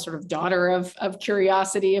now, the sort of daughter of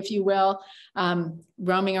Curiosity, if you will,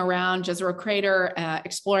 roaming around Jezero Crater,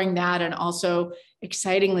 exploring that, and also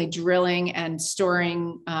excitingly drilling and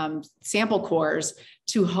storing sample cores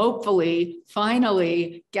to hopefully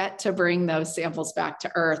finally get to bring those samples back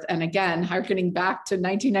to Earth. And again, harkening back to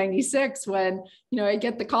 1996, when I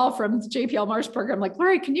get the call from the JPL Mars program, like,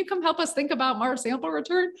 Laurie, can you come help us think about Mars sample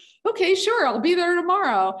return? Okay, sure, I'll be there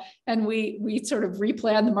tomorrow. And we sort of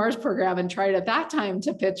replanned the Mars program and tried at that time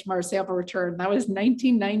to pitch Mars sample return. That was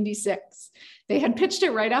 1996. They had pitched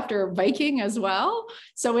it right after Viking as well.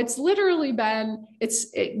 So it's literally been,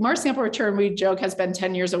 Mars sample return, we joke, has been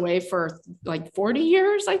 10 years away for like 40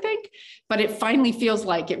 years, I think, but it finally feels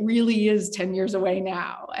like it really is 10 years away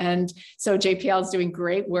now. And so JPL is doing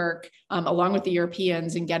great work along with the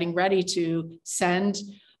Europeans in getting ready to send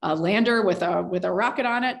a lander with a rocket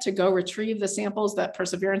on it to go retrieve the samples that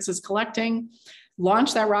Perseverance is collecting,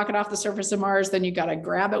 launch that rocket off the surface of Mars. Then you got to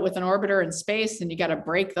grab it with an orbiter in space, and you got to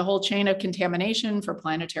break the whole chain of contamination for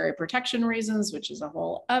planetary protection reasons, which is a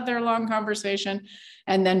whole other long conversation,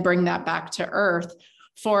 and then bring that back to Earth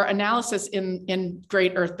for analysis in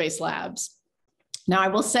great Earth-based labs. Now, I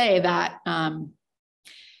will say that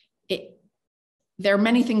there are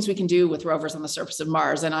many things we can do with rovers on the surface of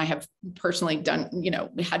Mars, and I have personally done,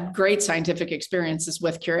 had great scientific experiences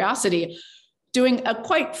with Curiosity, doing a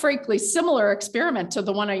quite frankly similar experiment to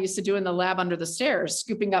the one I used to do in the lab under the stairs,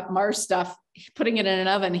 scooping up Mars stuff, putting it in an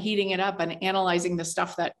oven, heating it up, and analyzing the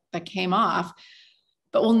stuff that came off.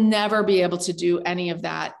 But we'll never be able to do any of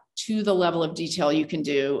that to the level of detail you can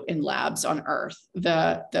do in labs on Earth.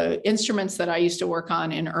 The instruments that I used to work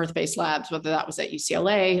on in Earth-based labs, whether that was at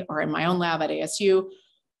UCLA or in my own lab at ASU,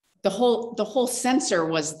 the whole sensor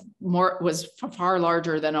was far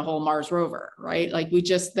larger than a whole Mars rover, right? Like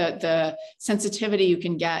the sensitivity you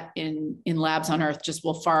can get in labs on Earth just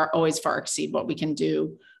will always far exceed what we can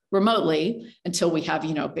do remotely until we have,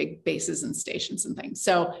 big bases and stations and things.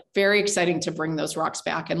 So very exciting to bring those rocks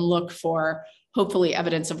back and look for hopefully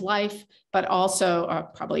evidence of life, but also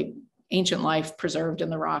probably ancient life preserved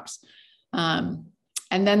in the rocks. And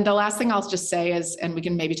then the last thing I'll just say is, and we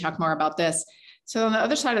can maybe talk more about this, so on the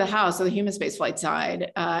other side of the house, so the human spaceflight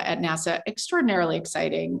side at NASA, extraordinarily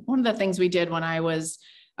exciting. One of the things we did when I was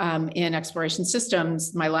in exploration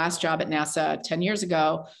systems, my last job at NASA 10 years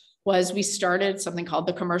ago, was we started something called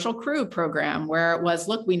the Commercial Crew Program, where it was,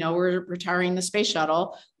 look, we know we're retiring the space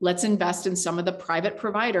shuttle. Let's invest in some of the private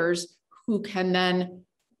providers who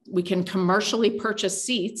we can commercially purchase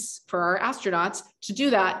seats for our astronauts to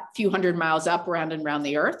do that a few hundred miles up, around and around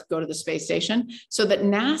the Earth, go to the space station, so that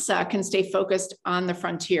NASA can stay focused on the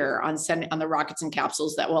frontier, on the rockets and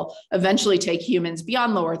capsules that will eventually take humans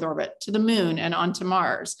beyond low Earth orbit to the moon and onto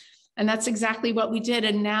Mars. And that's exactly what we did.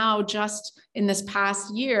 And now, just in this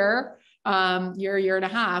past year and a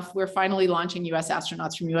half, we're finally launching US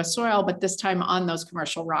astronauts from US soil, but this time on those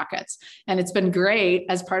commercial rockets. And it's been great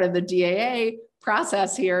as part of the DAA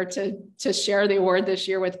process here to share the award this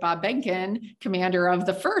year with Bob Benkin, commander of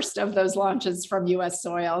the first of those launches from US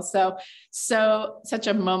soil. So such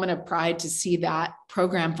a moment of pride to see that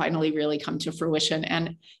program finally really come to fruition,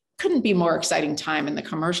 and couldn't be more exciting time in the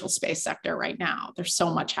commercial space sector right now. There's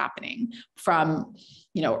so much happening, from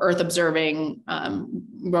Earth observing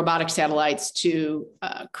robotic satellites to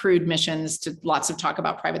crewed missions, to lots of talk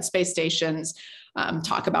about private space stations,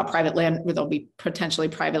 talk about private land, where there'll be potentially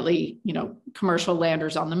privately, commercial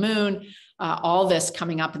landers on the moon, all this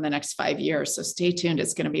coming up in the next 5 years. So stay tuned.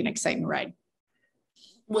 It's going to be an exciting ride.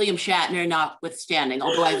 William Shatner notwithstanding,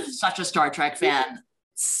 although I'm such a Star Trek fan.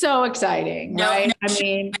 So exciting, right?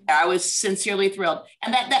 I was sincerely thrilled.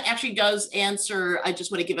 And that actually does answer, I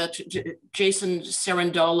just want to give it to Jason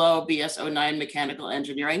Cerundolo, BS09 Mechanical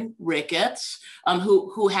Engineering, Ricketts,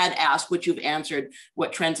 who had asked, which you've answered,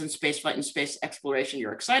 what trends in spaceflight and space exploration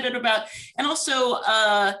you're excited about. And also,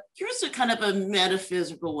 here's a kind of a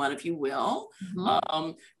metaphysical one, if you will.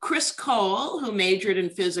 Mm-hmm. Chris Cole, who majored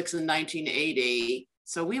in physics in 1980.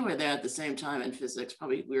 So we were there at the same time in physics,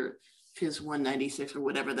 probably we were Phys 196 or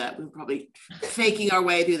whatever that, we were probably faking our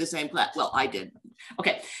way through the same class. Well, I did.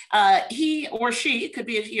 Okay. He or she, could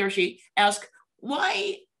be a he or she, ask,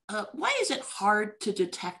 why is it hard to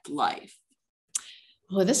detect life?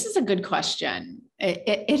 Well, this is a good question.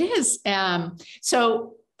 It is.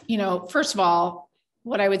 So, first of all,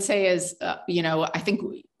 what I would say is, I think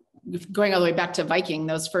going all the way back to Viking,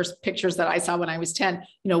 those first pictures that I saw when I was 10,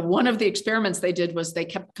 one of the experiments they did was they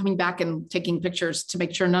kept coming back and taking pictures to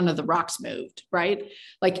make sure none of the rocks moved, right?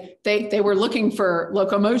 Like they were looking for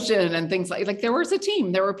locomotion and things like there was a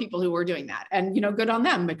team, there were people who were doing that, and, good on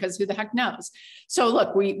them, because who the heck knows? So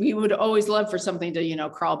look, we would always love for something to,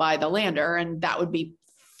 crawl by the lander, and that would be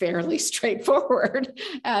fairly straightforward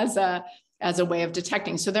as a way of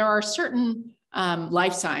detecting. So there are certain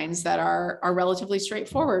life signs that are relatively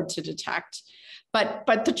straightforward to detect. But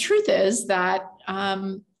the truth is that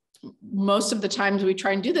most of the times we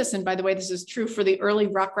try and do this, and by the way, this is true for the early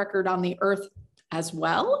rock record on the Earth as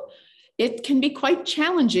well, it can be quite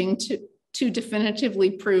challenging to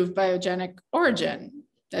definitively prove biogenic origin.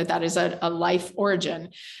 That is a life origin.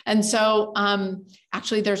 And so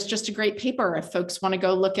actually there's just a great paper if folks want to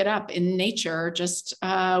go look it up in Nature just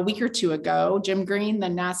a week or two ago. Jim Green, the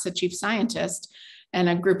NASA chief scientist, and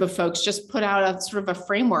a group of folks just put out a sort of a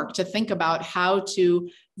framework to think about how to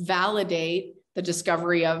validate the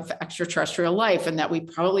discovery of extraterrestrial life, and that we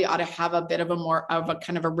probably ought to have a bit of a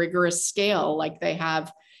kind of a rigorous scale like they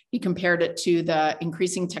have. He compared it to the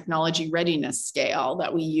increasing technology readiness scale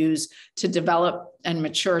that we use to develop and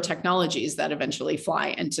mature technologies that eventually fly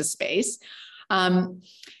into space.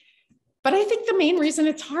 But I think the main reason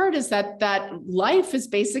it's hard is that life is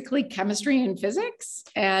basically chemistry and physics,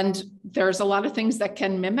 and there's a lot of things that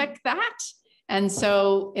can mimic that. And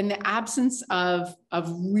so in the absence of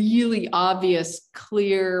really obvious,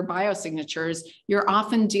 clear biosignatures, you're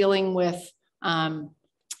often dealing with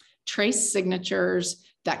trace signatures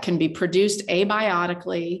that can be produced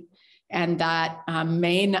abiotically, and that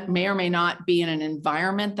may or may not be in an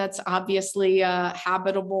environment that's obviously a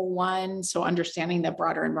habitable one. So understanding the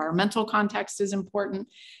broader environmental context is important.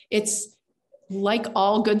 It's like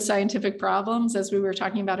all good scientific problems, as we were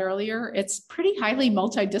talking about earlier, it's pretty highly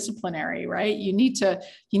multidisciplinary, right? You need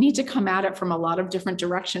to come at it from a lot of different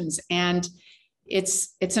directions. And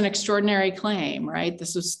it's an extraordinary claim, right?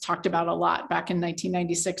 This was talked about a lot back in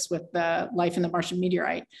 1996 with the Life in the Martian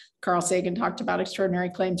Meteorite. Carl Sagan talked about extraordinary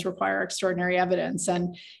claims require extraordinary evidence.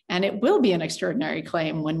 And it will be an extraordinary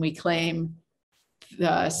claim when we claim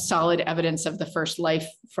the solid evidence of the first life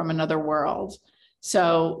from another world.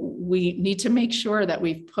 So we need to make sure that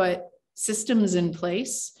we've put systems in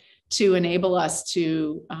place to enable us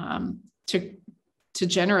to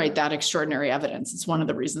generate that extraordinary evidence. It's one of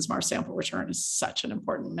the reasons Mars sample return is such an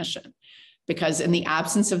important mission, because in the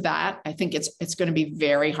absence of that, I think it's going to be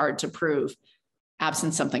very hard to prove,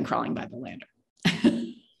 absent something crawling by the lander.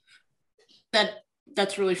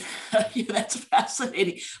 That's really that's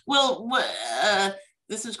fascinating. Well,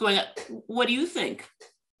 this is going up. What do you think,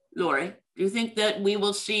 Laurie? Do you think that we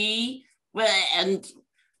will see and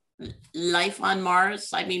life on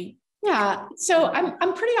Mars? I mean. Yeah, so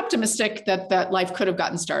I'm pretty optimistic that life could have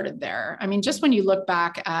gotten started there. I mean, just when you look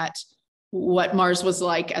back at what Mars was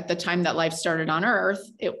like at the time that life started on Earth,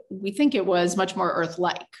 we think it was much more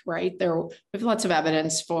Earth-like, right? We have lots of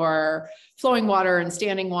evidence for flowing water and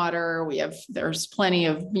standing water. There's plenty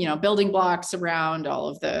of building blocks around, all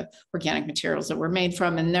of the organic materials that we're made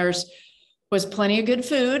from, and there's was plenty of good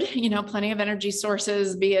food, plenty of energy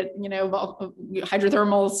sources, be it,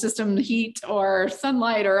 hydrothermal system heat or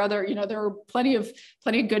sunlight or other, there were plenty of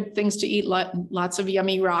good things to eat, lots of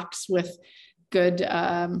yummy rocks with good,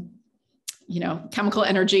 chemical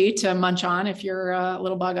energy to munch on if you're a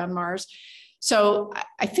little bug on Mars. So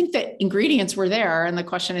I think that ingredients were there. And the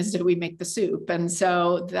question is, did we make the soup? And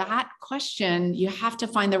so that question, you have to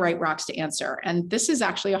find the right rocks to answer. And this is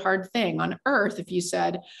actually a hard thing on Earth. If you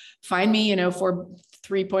said, find me,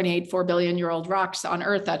 3.84 billion year old rocks on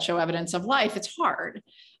Earth that show evidence of life, it's hard.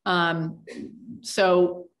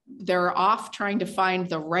 So they're off trying to find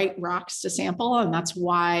the right rocks to sample. And that's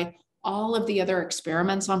why all of the other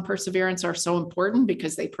experiments on Perseverance are so important,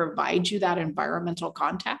 because they provide you that environmental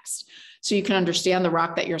context. So you can understand the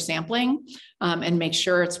rock that you're sampling and make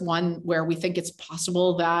sure it's one where we think it's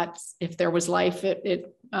possible that if there was life,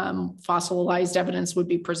 fossilized evidence would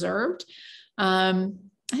be preserved. I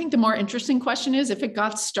think the more interesting question is, if it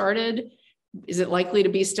got started, is it likely to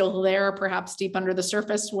be still there, perhaps deep under the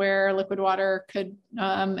surface where liquid water could,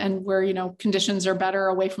 and where, conditions are better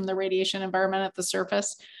away from the radiation environment at the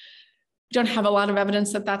surface? We don't have a lot of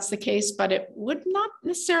evidence that that's the case, but it would not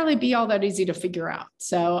necessarily be all that easy to figure out.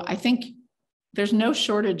 So I think there's no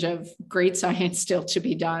shortage of great science still to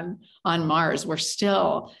be done on Mars. We're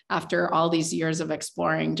still, after all these years of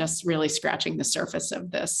exploring, just really scratching the surface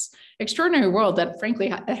of this extraordinary world that, frankly,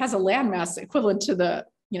 it has a landmass equivalent to the,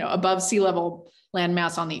 above sea level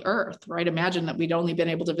landmass on the Earth, right? Imagine that we'd only been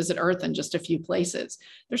able to visit Earth in just a few places.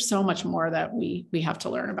 There's so much more that we have to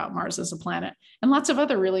learn about Mars as a planet, and lots of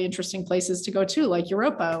other really interesting places to go too, like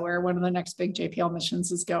Europa, where one of the next big JPL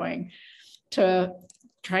missions is going, to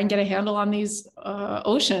try and get a handle on these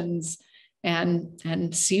oceans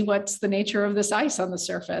and see what's the nature of this ice on the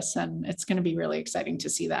surface. And it's going to be really exciting to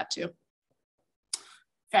see that too.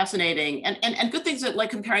 Fascinating. And good things that, like,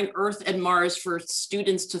 comparing Earth and Mars for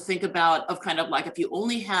students to think about, of kind of like, if you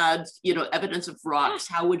only had, evidence of rocks,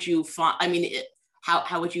 how would you find,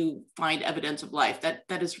 how would you find evidence of life?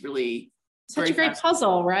 That is really such a great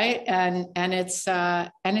puzzle, right? And it's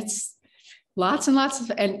lots and lots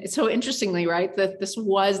of, and so interestingly, right, that this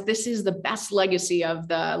is the best legacy of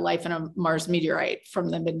the life in a Mars meteorite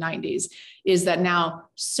from the mid-90s, is that now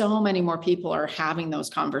so many more people are having those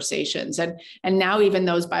conversations. And now even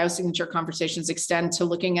those biosignature conversations extend to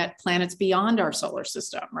looking at planets beyond our solar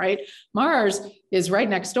system, right? Mars is right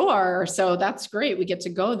next door. So that's great. We get to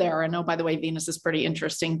go there. And oh, by the way, Venus is pretty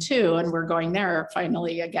interesting too. And we're going there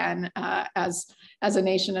finally again as a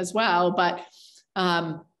nation as well. But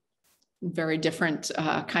very different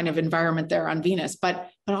kind of environment there on Venus,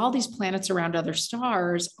 but all these planets around other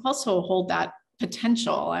stars also hold that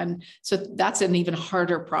potential. And so that's an even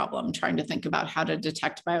harder problem, trying to think about how to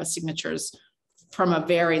detect biosignatures from a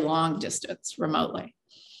very long distance remotely.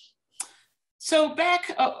 So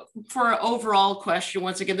back for our overall question,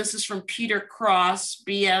 once again, this is from Peter Cross,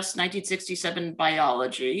 BS 1967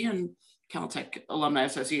 biology and Caltech Alumni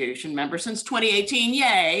Association member since 2018,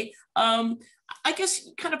 yay. I guess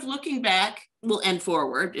kind of looking back, we'll end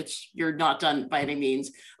forward, you're not done by any means,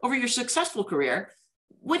 over your successful career,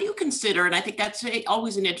 what do you consider, and I think that's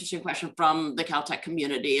always an interesting question from the Caltech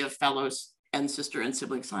community of fellows and sister and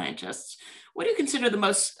sibling scientists, what do you consider the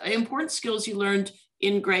most important skills you learned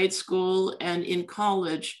in grade school and in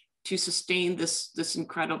college to sustain this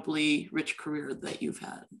incredibly rich career that you've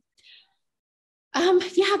had?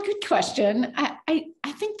 Yeah, good question. I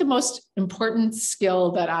think the most important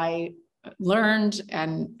skill that I learned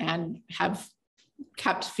and have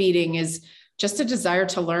kept feeding is just a desire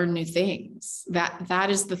to learn new things.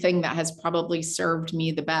 That is the thing that has probably served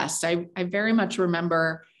me the best. I very much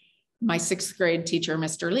remember my 6th grade teacher,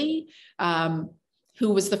 Mr. Lee,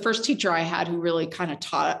 who was the first teacher I had who really kind of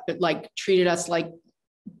treated us like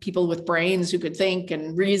people with brains who could think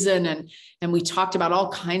and reason. And we talked about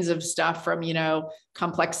all kinds of stuff from,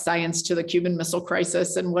 complex science to the Cuban Missile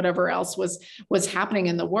Crisis and whatever else was happening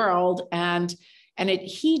in the world. And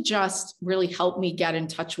he just really helped me get in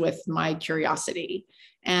touch with my curiosity.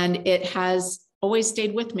 And it has always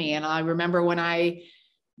stayed with me. And I remember when I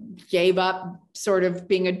gave up sort of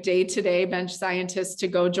being a day-to-day bench scientist to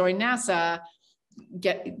go join NASA,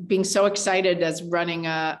 being so excited as running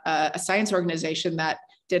a science organization that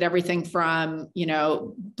did everything from,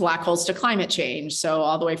 black holes to climate change. So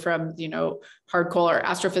all the way from, hardcore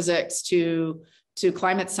astrophysics to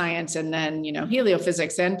climate science, and then,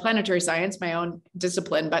 heliophysics and planetary science, my own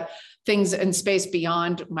discipline, but things in space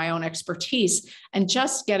beyond my own expertise, and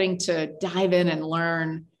just getting to dive in and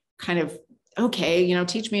learn kind of okay,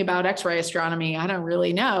 teach me about X-ray astronomy. I don't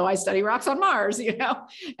really know. I study rocks on Mars,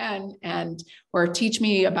 and or teach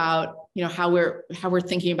me about, how we're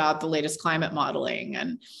thinking about the latest climate modeling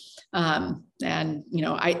and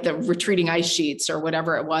the retreating ice sheets or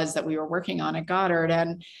whatever it was that we were working on at Goddard.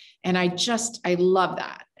 And I love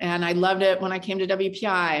that. And I loved it when I came to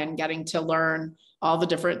WPI and getting to learn all the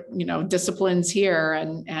different, disciplines here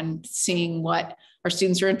and seeing what our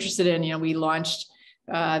students are interested in. We launched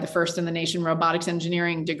the first in the nation robotics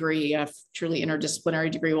engineering degree, a truly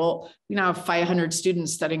interdisciplinary degree. Well, we now have 500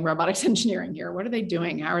 students studying robotics engineering here. What are they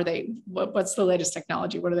doing? How are they, what's the latest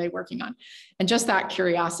technology? What are they working on? And just that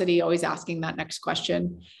curiosity, always asking that next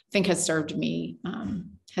question, I think has served me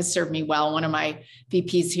well. One of my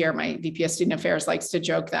VPs here, my VP of Student Affairs, likes to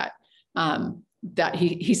joke that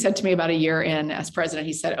he said to me about a year in as president,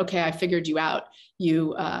 he said, okay, I figured you out.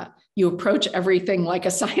 You approach everything like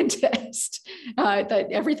a scientist, that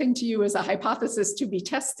everything to you is a hypothesis to be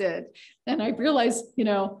tested. And I realized,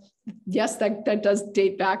 yes, that does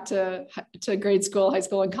date back to grade school, high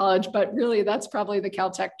school, and college, but really that's probably the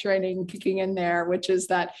Caltech training kicking in there, which is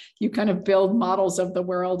that you kind of build models of the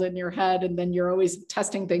world in your head, and then you're always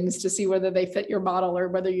testing things to see whether they fit your model or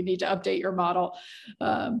whether you need to update your model.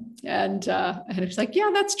 And it's like,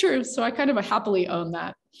 yeah, that's true. So I kind of happily own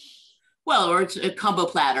that. Well, or it's a combo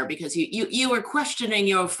platter, because you were questioning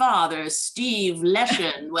your father, Steve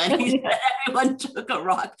Leshin, when he said everyone took a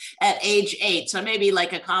rock at age 8. So maybe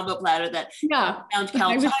like a combo platter that found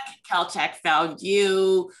Caltech, Caltech found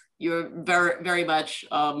you. You're very, very much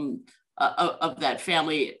of that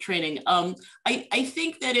family training. I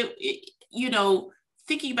think that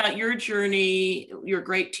thinking about your journey, your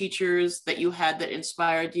great teachers that you had that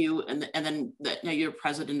inspired you, and then that now you're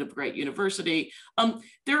president of a great university.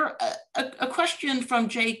 There a question from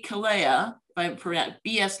Jay Kalea, if I'm correct,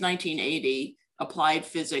 BS 1980, Applied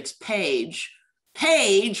Physics, Page,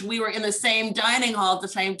 we were in the same dining hall at the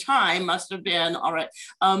same time, must have been, all right.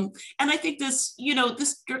 And I think this,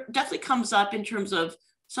 this definitely comes up in terms of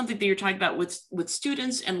something that you're talking about with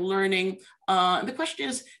students and learning. The question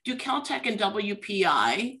is, do Caltech and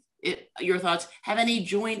WPI, your thoughts, have any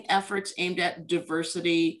joint efforts aimed at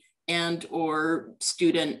diversity and or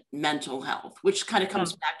student mental health, which kind of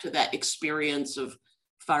comes back to that experience of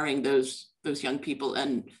firing those young people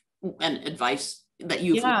and advice that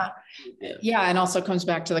you've and also comes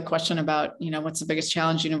back to the question about what's the biggest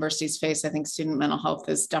challenge universities face. I think student mental health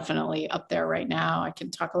is definitely up there right now. I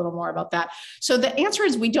can talk a little more about that. So the answer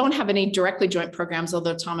is we don't have any directly joint programs,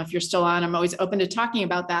 although Tom, if you're still on, I'm always open to talking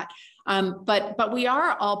about that. But we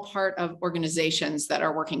are all part of organizations that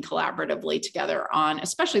are working collaboratively together on,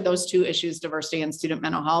 especially those two issues, diversity and student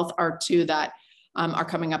mental health, are two that are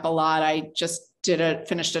coming up a lot. I just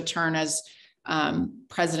finished a turn as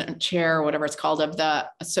president chair, or whatever it's called, of the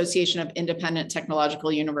Association of Independent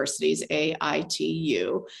Technological Universities,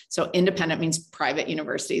 AITU. So independent means private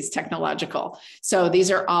universities, technological. So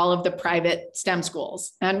these are all of the private STEM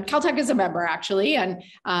schools, and Caltech is a member actually, and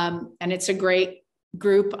it's a great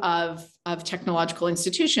group of technological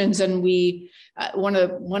institutions. And we one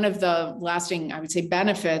of the lasting, I would say,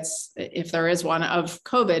 benefits, if there is one, of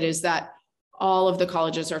COVID is that all of the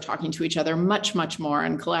colleges are talking to each other much, much more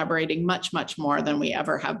and collaborating much, much more than we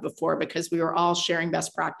ever have before, because we were all sharing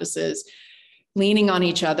best practices, leaning on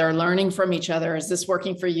each other, learning from each other. Is this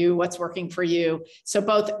working for you? What's working for you? So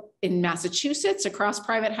both in Massachusetts, across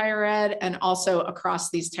private higher ed, and also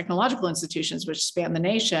across these technological institutions, which span the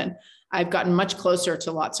nation, I've gotten much closer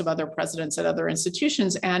to lots of other presidents at other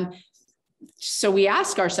institutions. And so we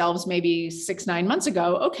ask ourselves maybe 6-9 months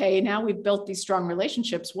ago, okay, now we've built these strong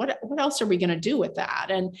relationships. What else are we going to do with that?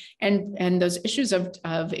 And those issues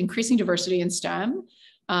of increasing diversity in STEM,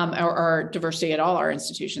 or diversity at all our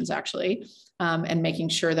institutions actually, and making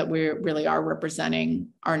sure that we really are representing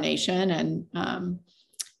our nation and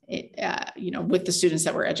with the students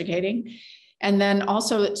that we're educating. And then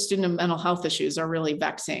also student mental health issues are really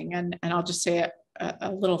vexing. And I'll just say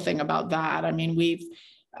a little thing about that. I mean, we've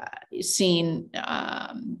seen,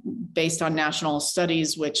 based on national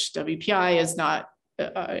studies, which WPI is not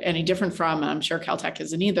any different from, and I'm sure Caltech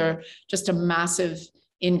isn't either, just a massive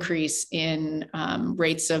increase in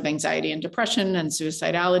rates of anxiety and depression and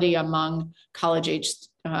suicidality among college-aged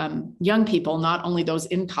young people, not only those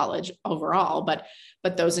in college overall, but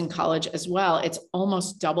those in college as well. It's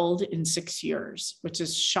almost doubled in 6 years, which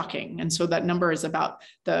is shocking. And so that number is about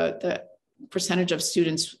the percentage of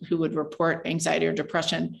students who would report anxiety or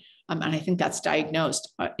depression, and I think that's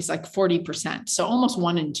diagnosed, is like 40%. So almost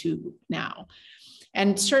 1 in 2 now.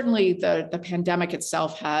 And certainly the pandemic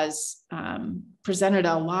itself has presented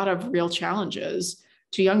a lot of real challenges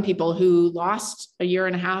to young people who lost a year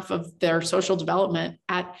and a half of their social development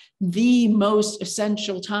at the most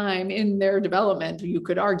essential time in their development, you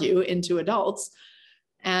could argue, into adults.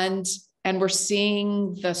 And we're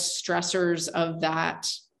seeing the stressors of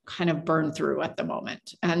that kind of burn through at the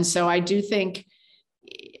moment. And so I do think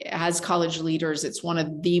as college leaders, it's one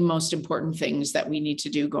of the most important things that we need to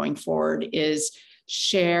do going forward is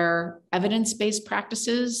share evidence-based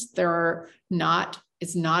practices.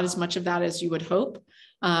 It's not as much of that as you would hope.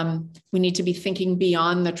 We need to be thinking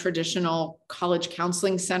beyond the traditional college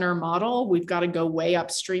counseling center model. We've got to go way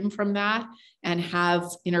upstream from that and have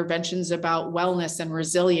interventions about wellness and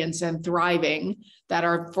resilience and thriving that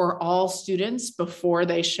are for all students before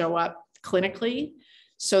they show up clinically,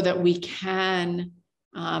 so that we can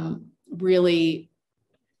really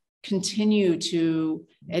continue to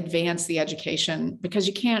advance the education, because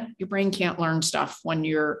your brain can't learn stuff when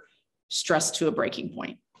you're stressed to a breaking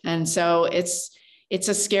point. And so it's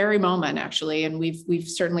a scary moment, actually. And we've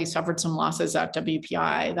certainly suffered some losses at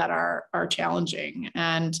WPI that are challenging.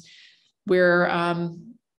 And we're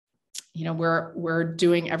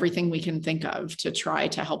doing everything we can think of to try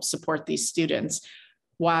to help support these students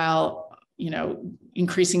while,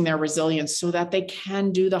 increasing their resilience so that they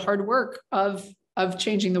can do the hard work of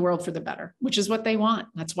changing the world for the better, which is what they want.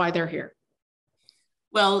 That's why they're here.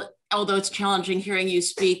 Well, although it's challenging hearing you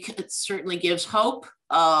speak, it certainly gives hope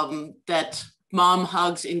that mom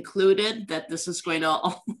hugs included, that this is going to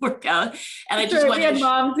all work out. And I just we had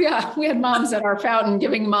moms at our fountain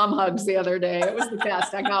giving mom hugs the other day. It was the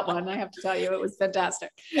best. I got one. I have to tell you, it was fantastic.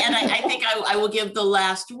 And I think I will give the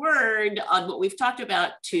last word on what we've talked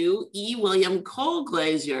about to E. William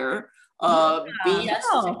Cole-Glazier,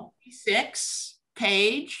 BS 66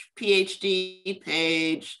 page, PhD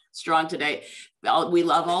page, strong today. Well, we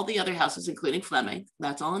love all the other houses, including Fleming.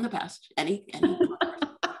 That's all in the past. Any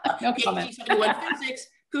no comment. PhD 71 physics,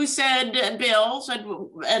 who said, Bill said,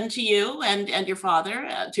 and to you and your father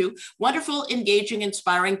too, wonderful, engaging,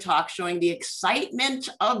 inspiring talk showing the excitement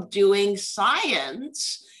of doing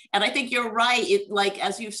science. And I think you're right.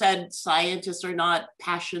 As you've said, scientists are not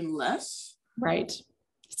passionless. Right.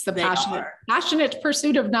 It's the passionate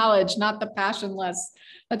pursuit of knowledge, not the passionless.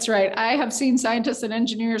 That's right. I have seen scientists and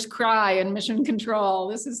engineers cry in mission control.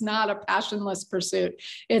 This is not a passionless pursuit.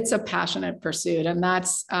 It's a passionate pursuit. And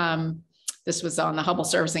that's, this was on the Hubble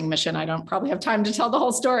servicing mission. I don't probably have time to tell the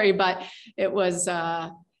whole story, but it was,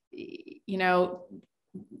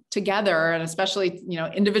 together, and especially,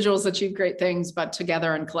 individuals achieve great things, but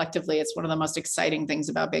together and collectively, it's one of the most exciting things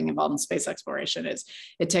about being involved in space exploration is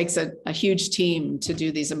it takes a huge team to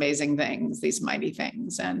do these amazing things, these mighty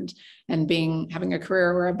things, and having a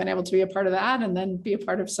career where I've been able to be a part of that and then be a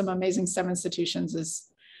part of some amazing STEM institutions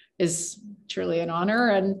is truly an honor.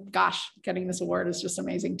 And gosh, getting this award is just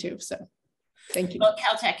amazing too. So thank you. Well,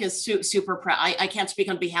 Caltech is super proud. I can't speak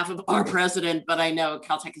on behalf of our president, but I know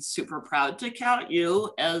Caltech is super proud to count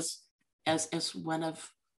you as one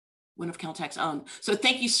of Caltech's own. So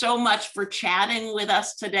thank you so much for chatting with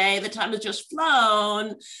us today. The time has just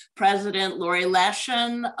flown. President Laurie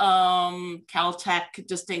Leshin, Caltech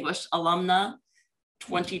Distinguished Alumna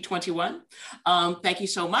 2021. Thank you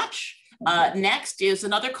so much. Next is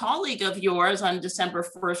another colleague of yours on December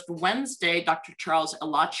 1st, Wednesday, Dr. Charles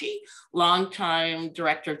Elachi, longtime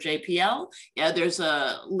director of JPL. Yeah, there's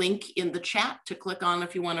a link in the chat to click on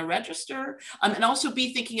if you want to register. And also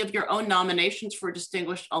be thinking of your own nominations for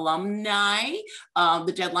Distinguished Alumni.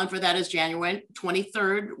 The deadline for that is January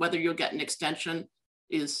 23rd. Whether you'll get an extension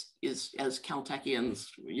is as Caltechians,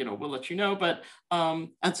 we'll let you know. But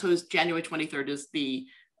and so January 23rd is the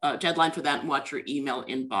deadline for that, and watch your email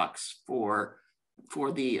inbox for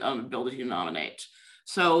the ability to nominate.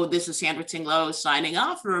 So this is Sandra Tsing Loh signing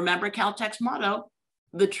off. And remember Caltech's motto,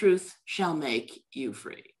 the truth shall make you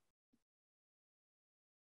free.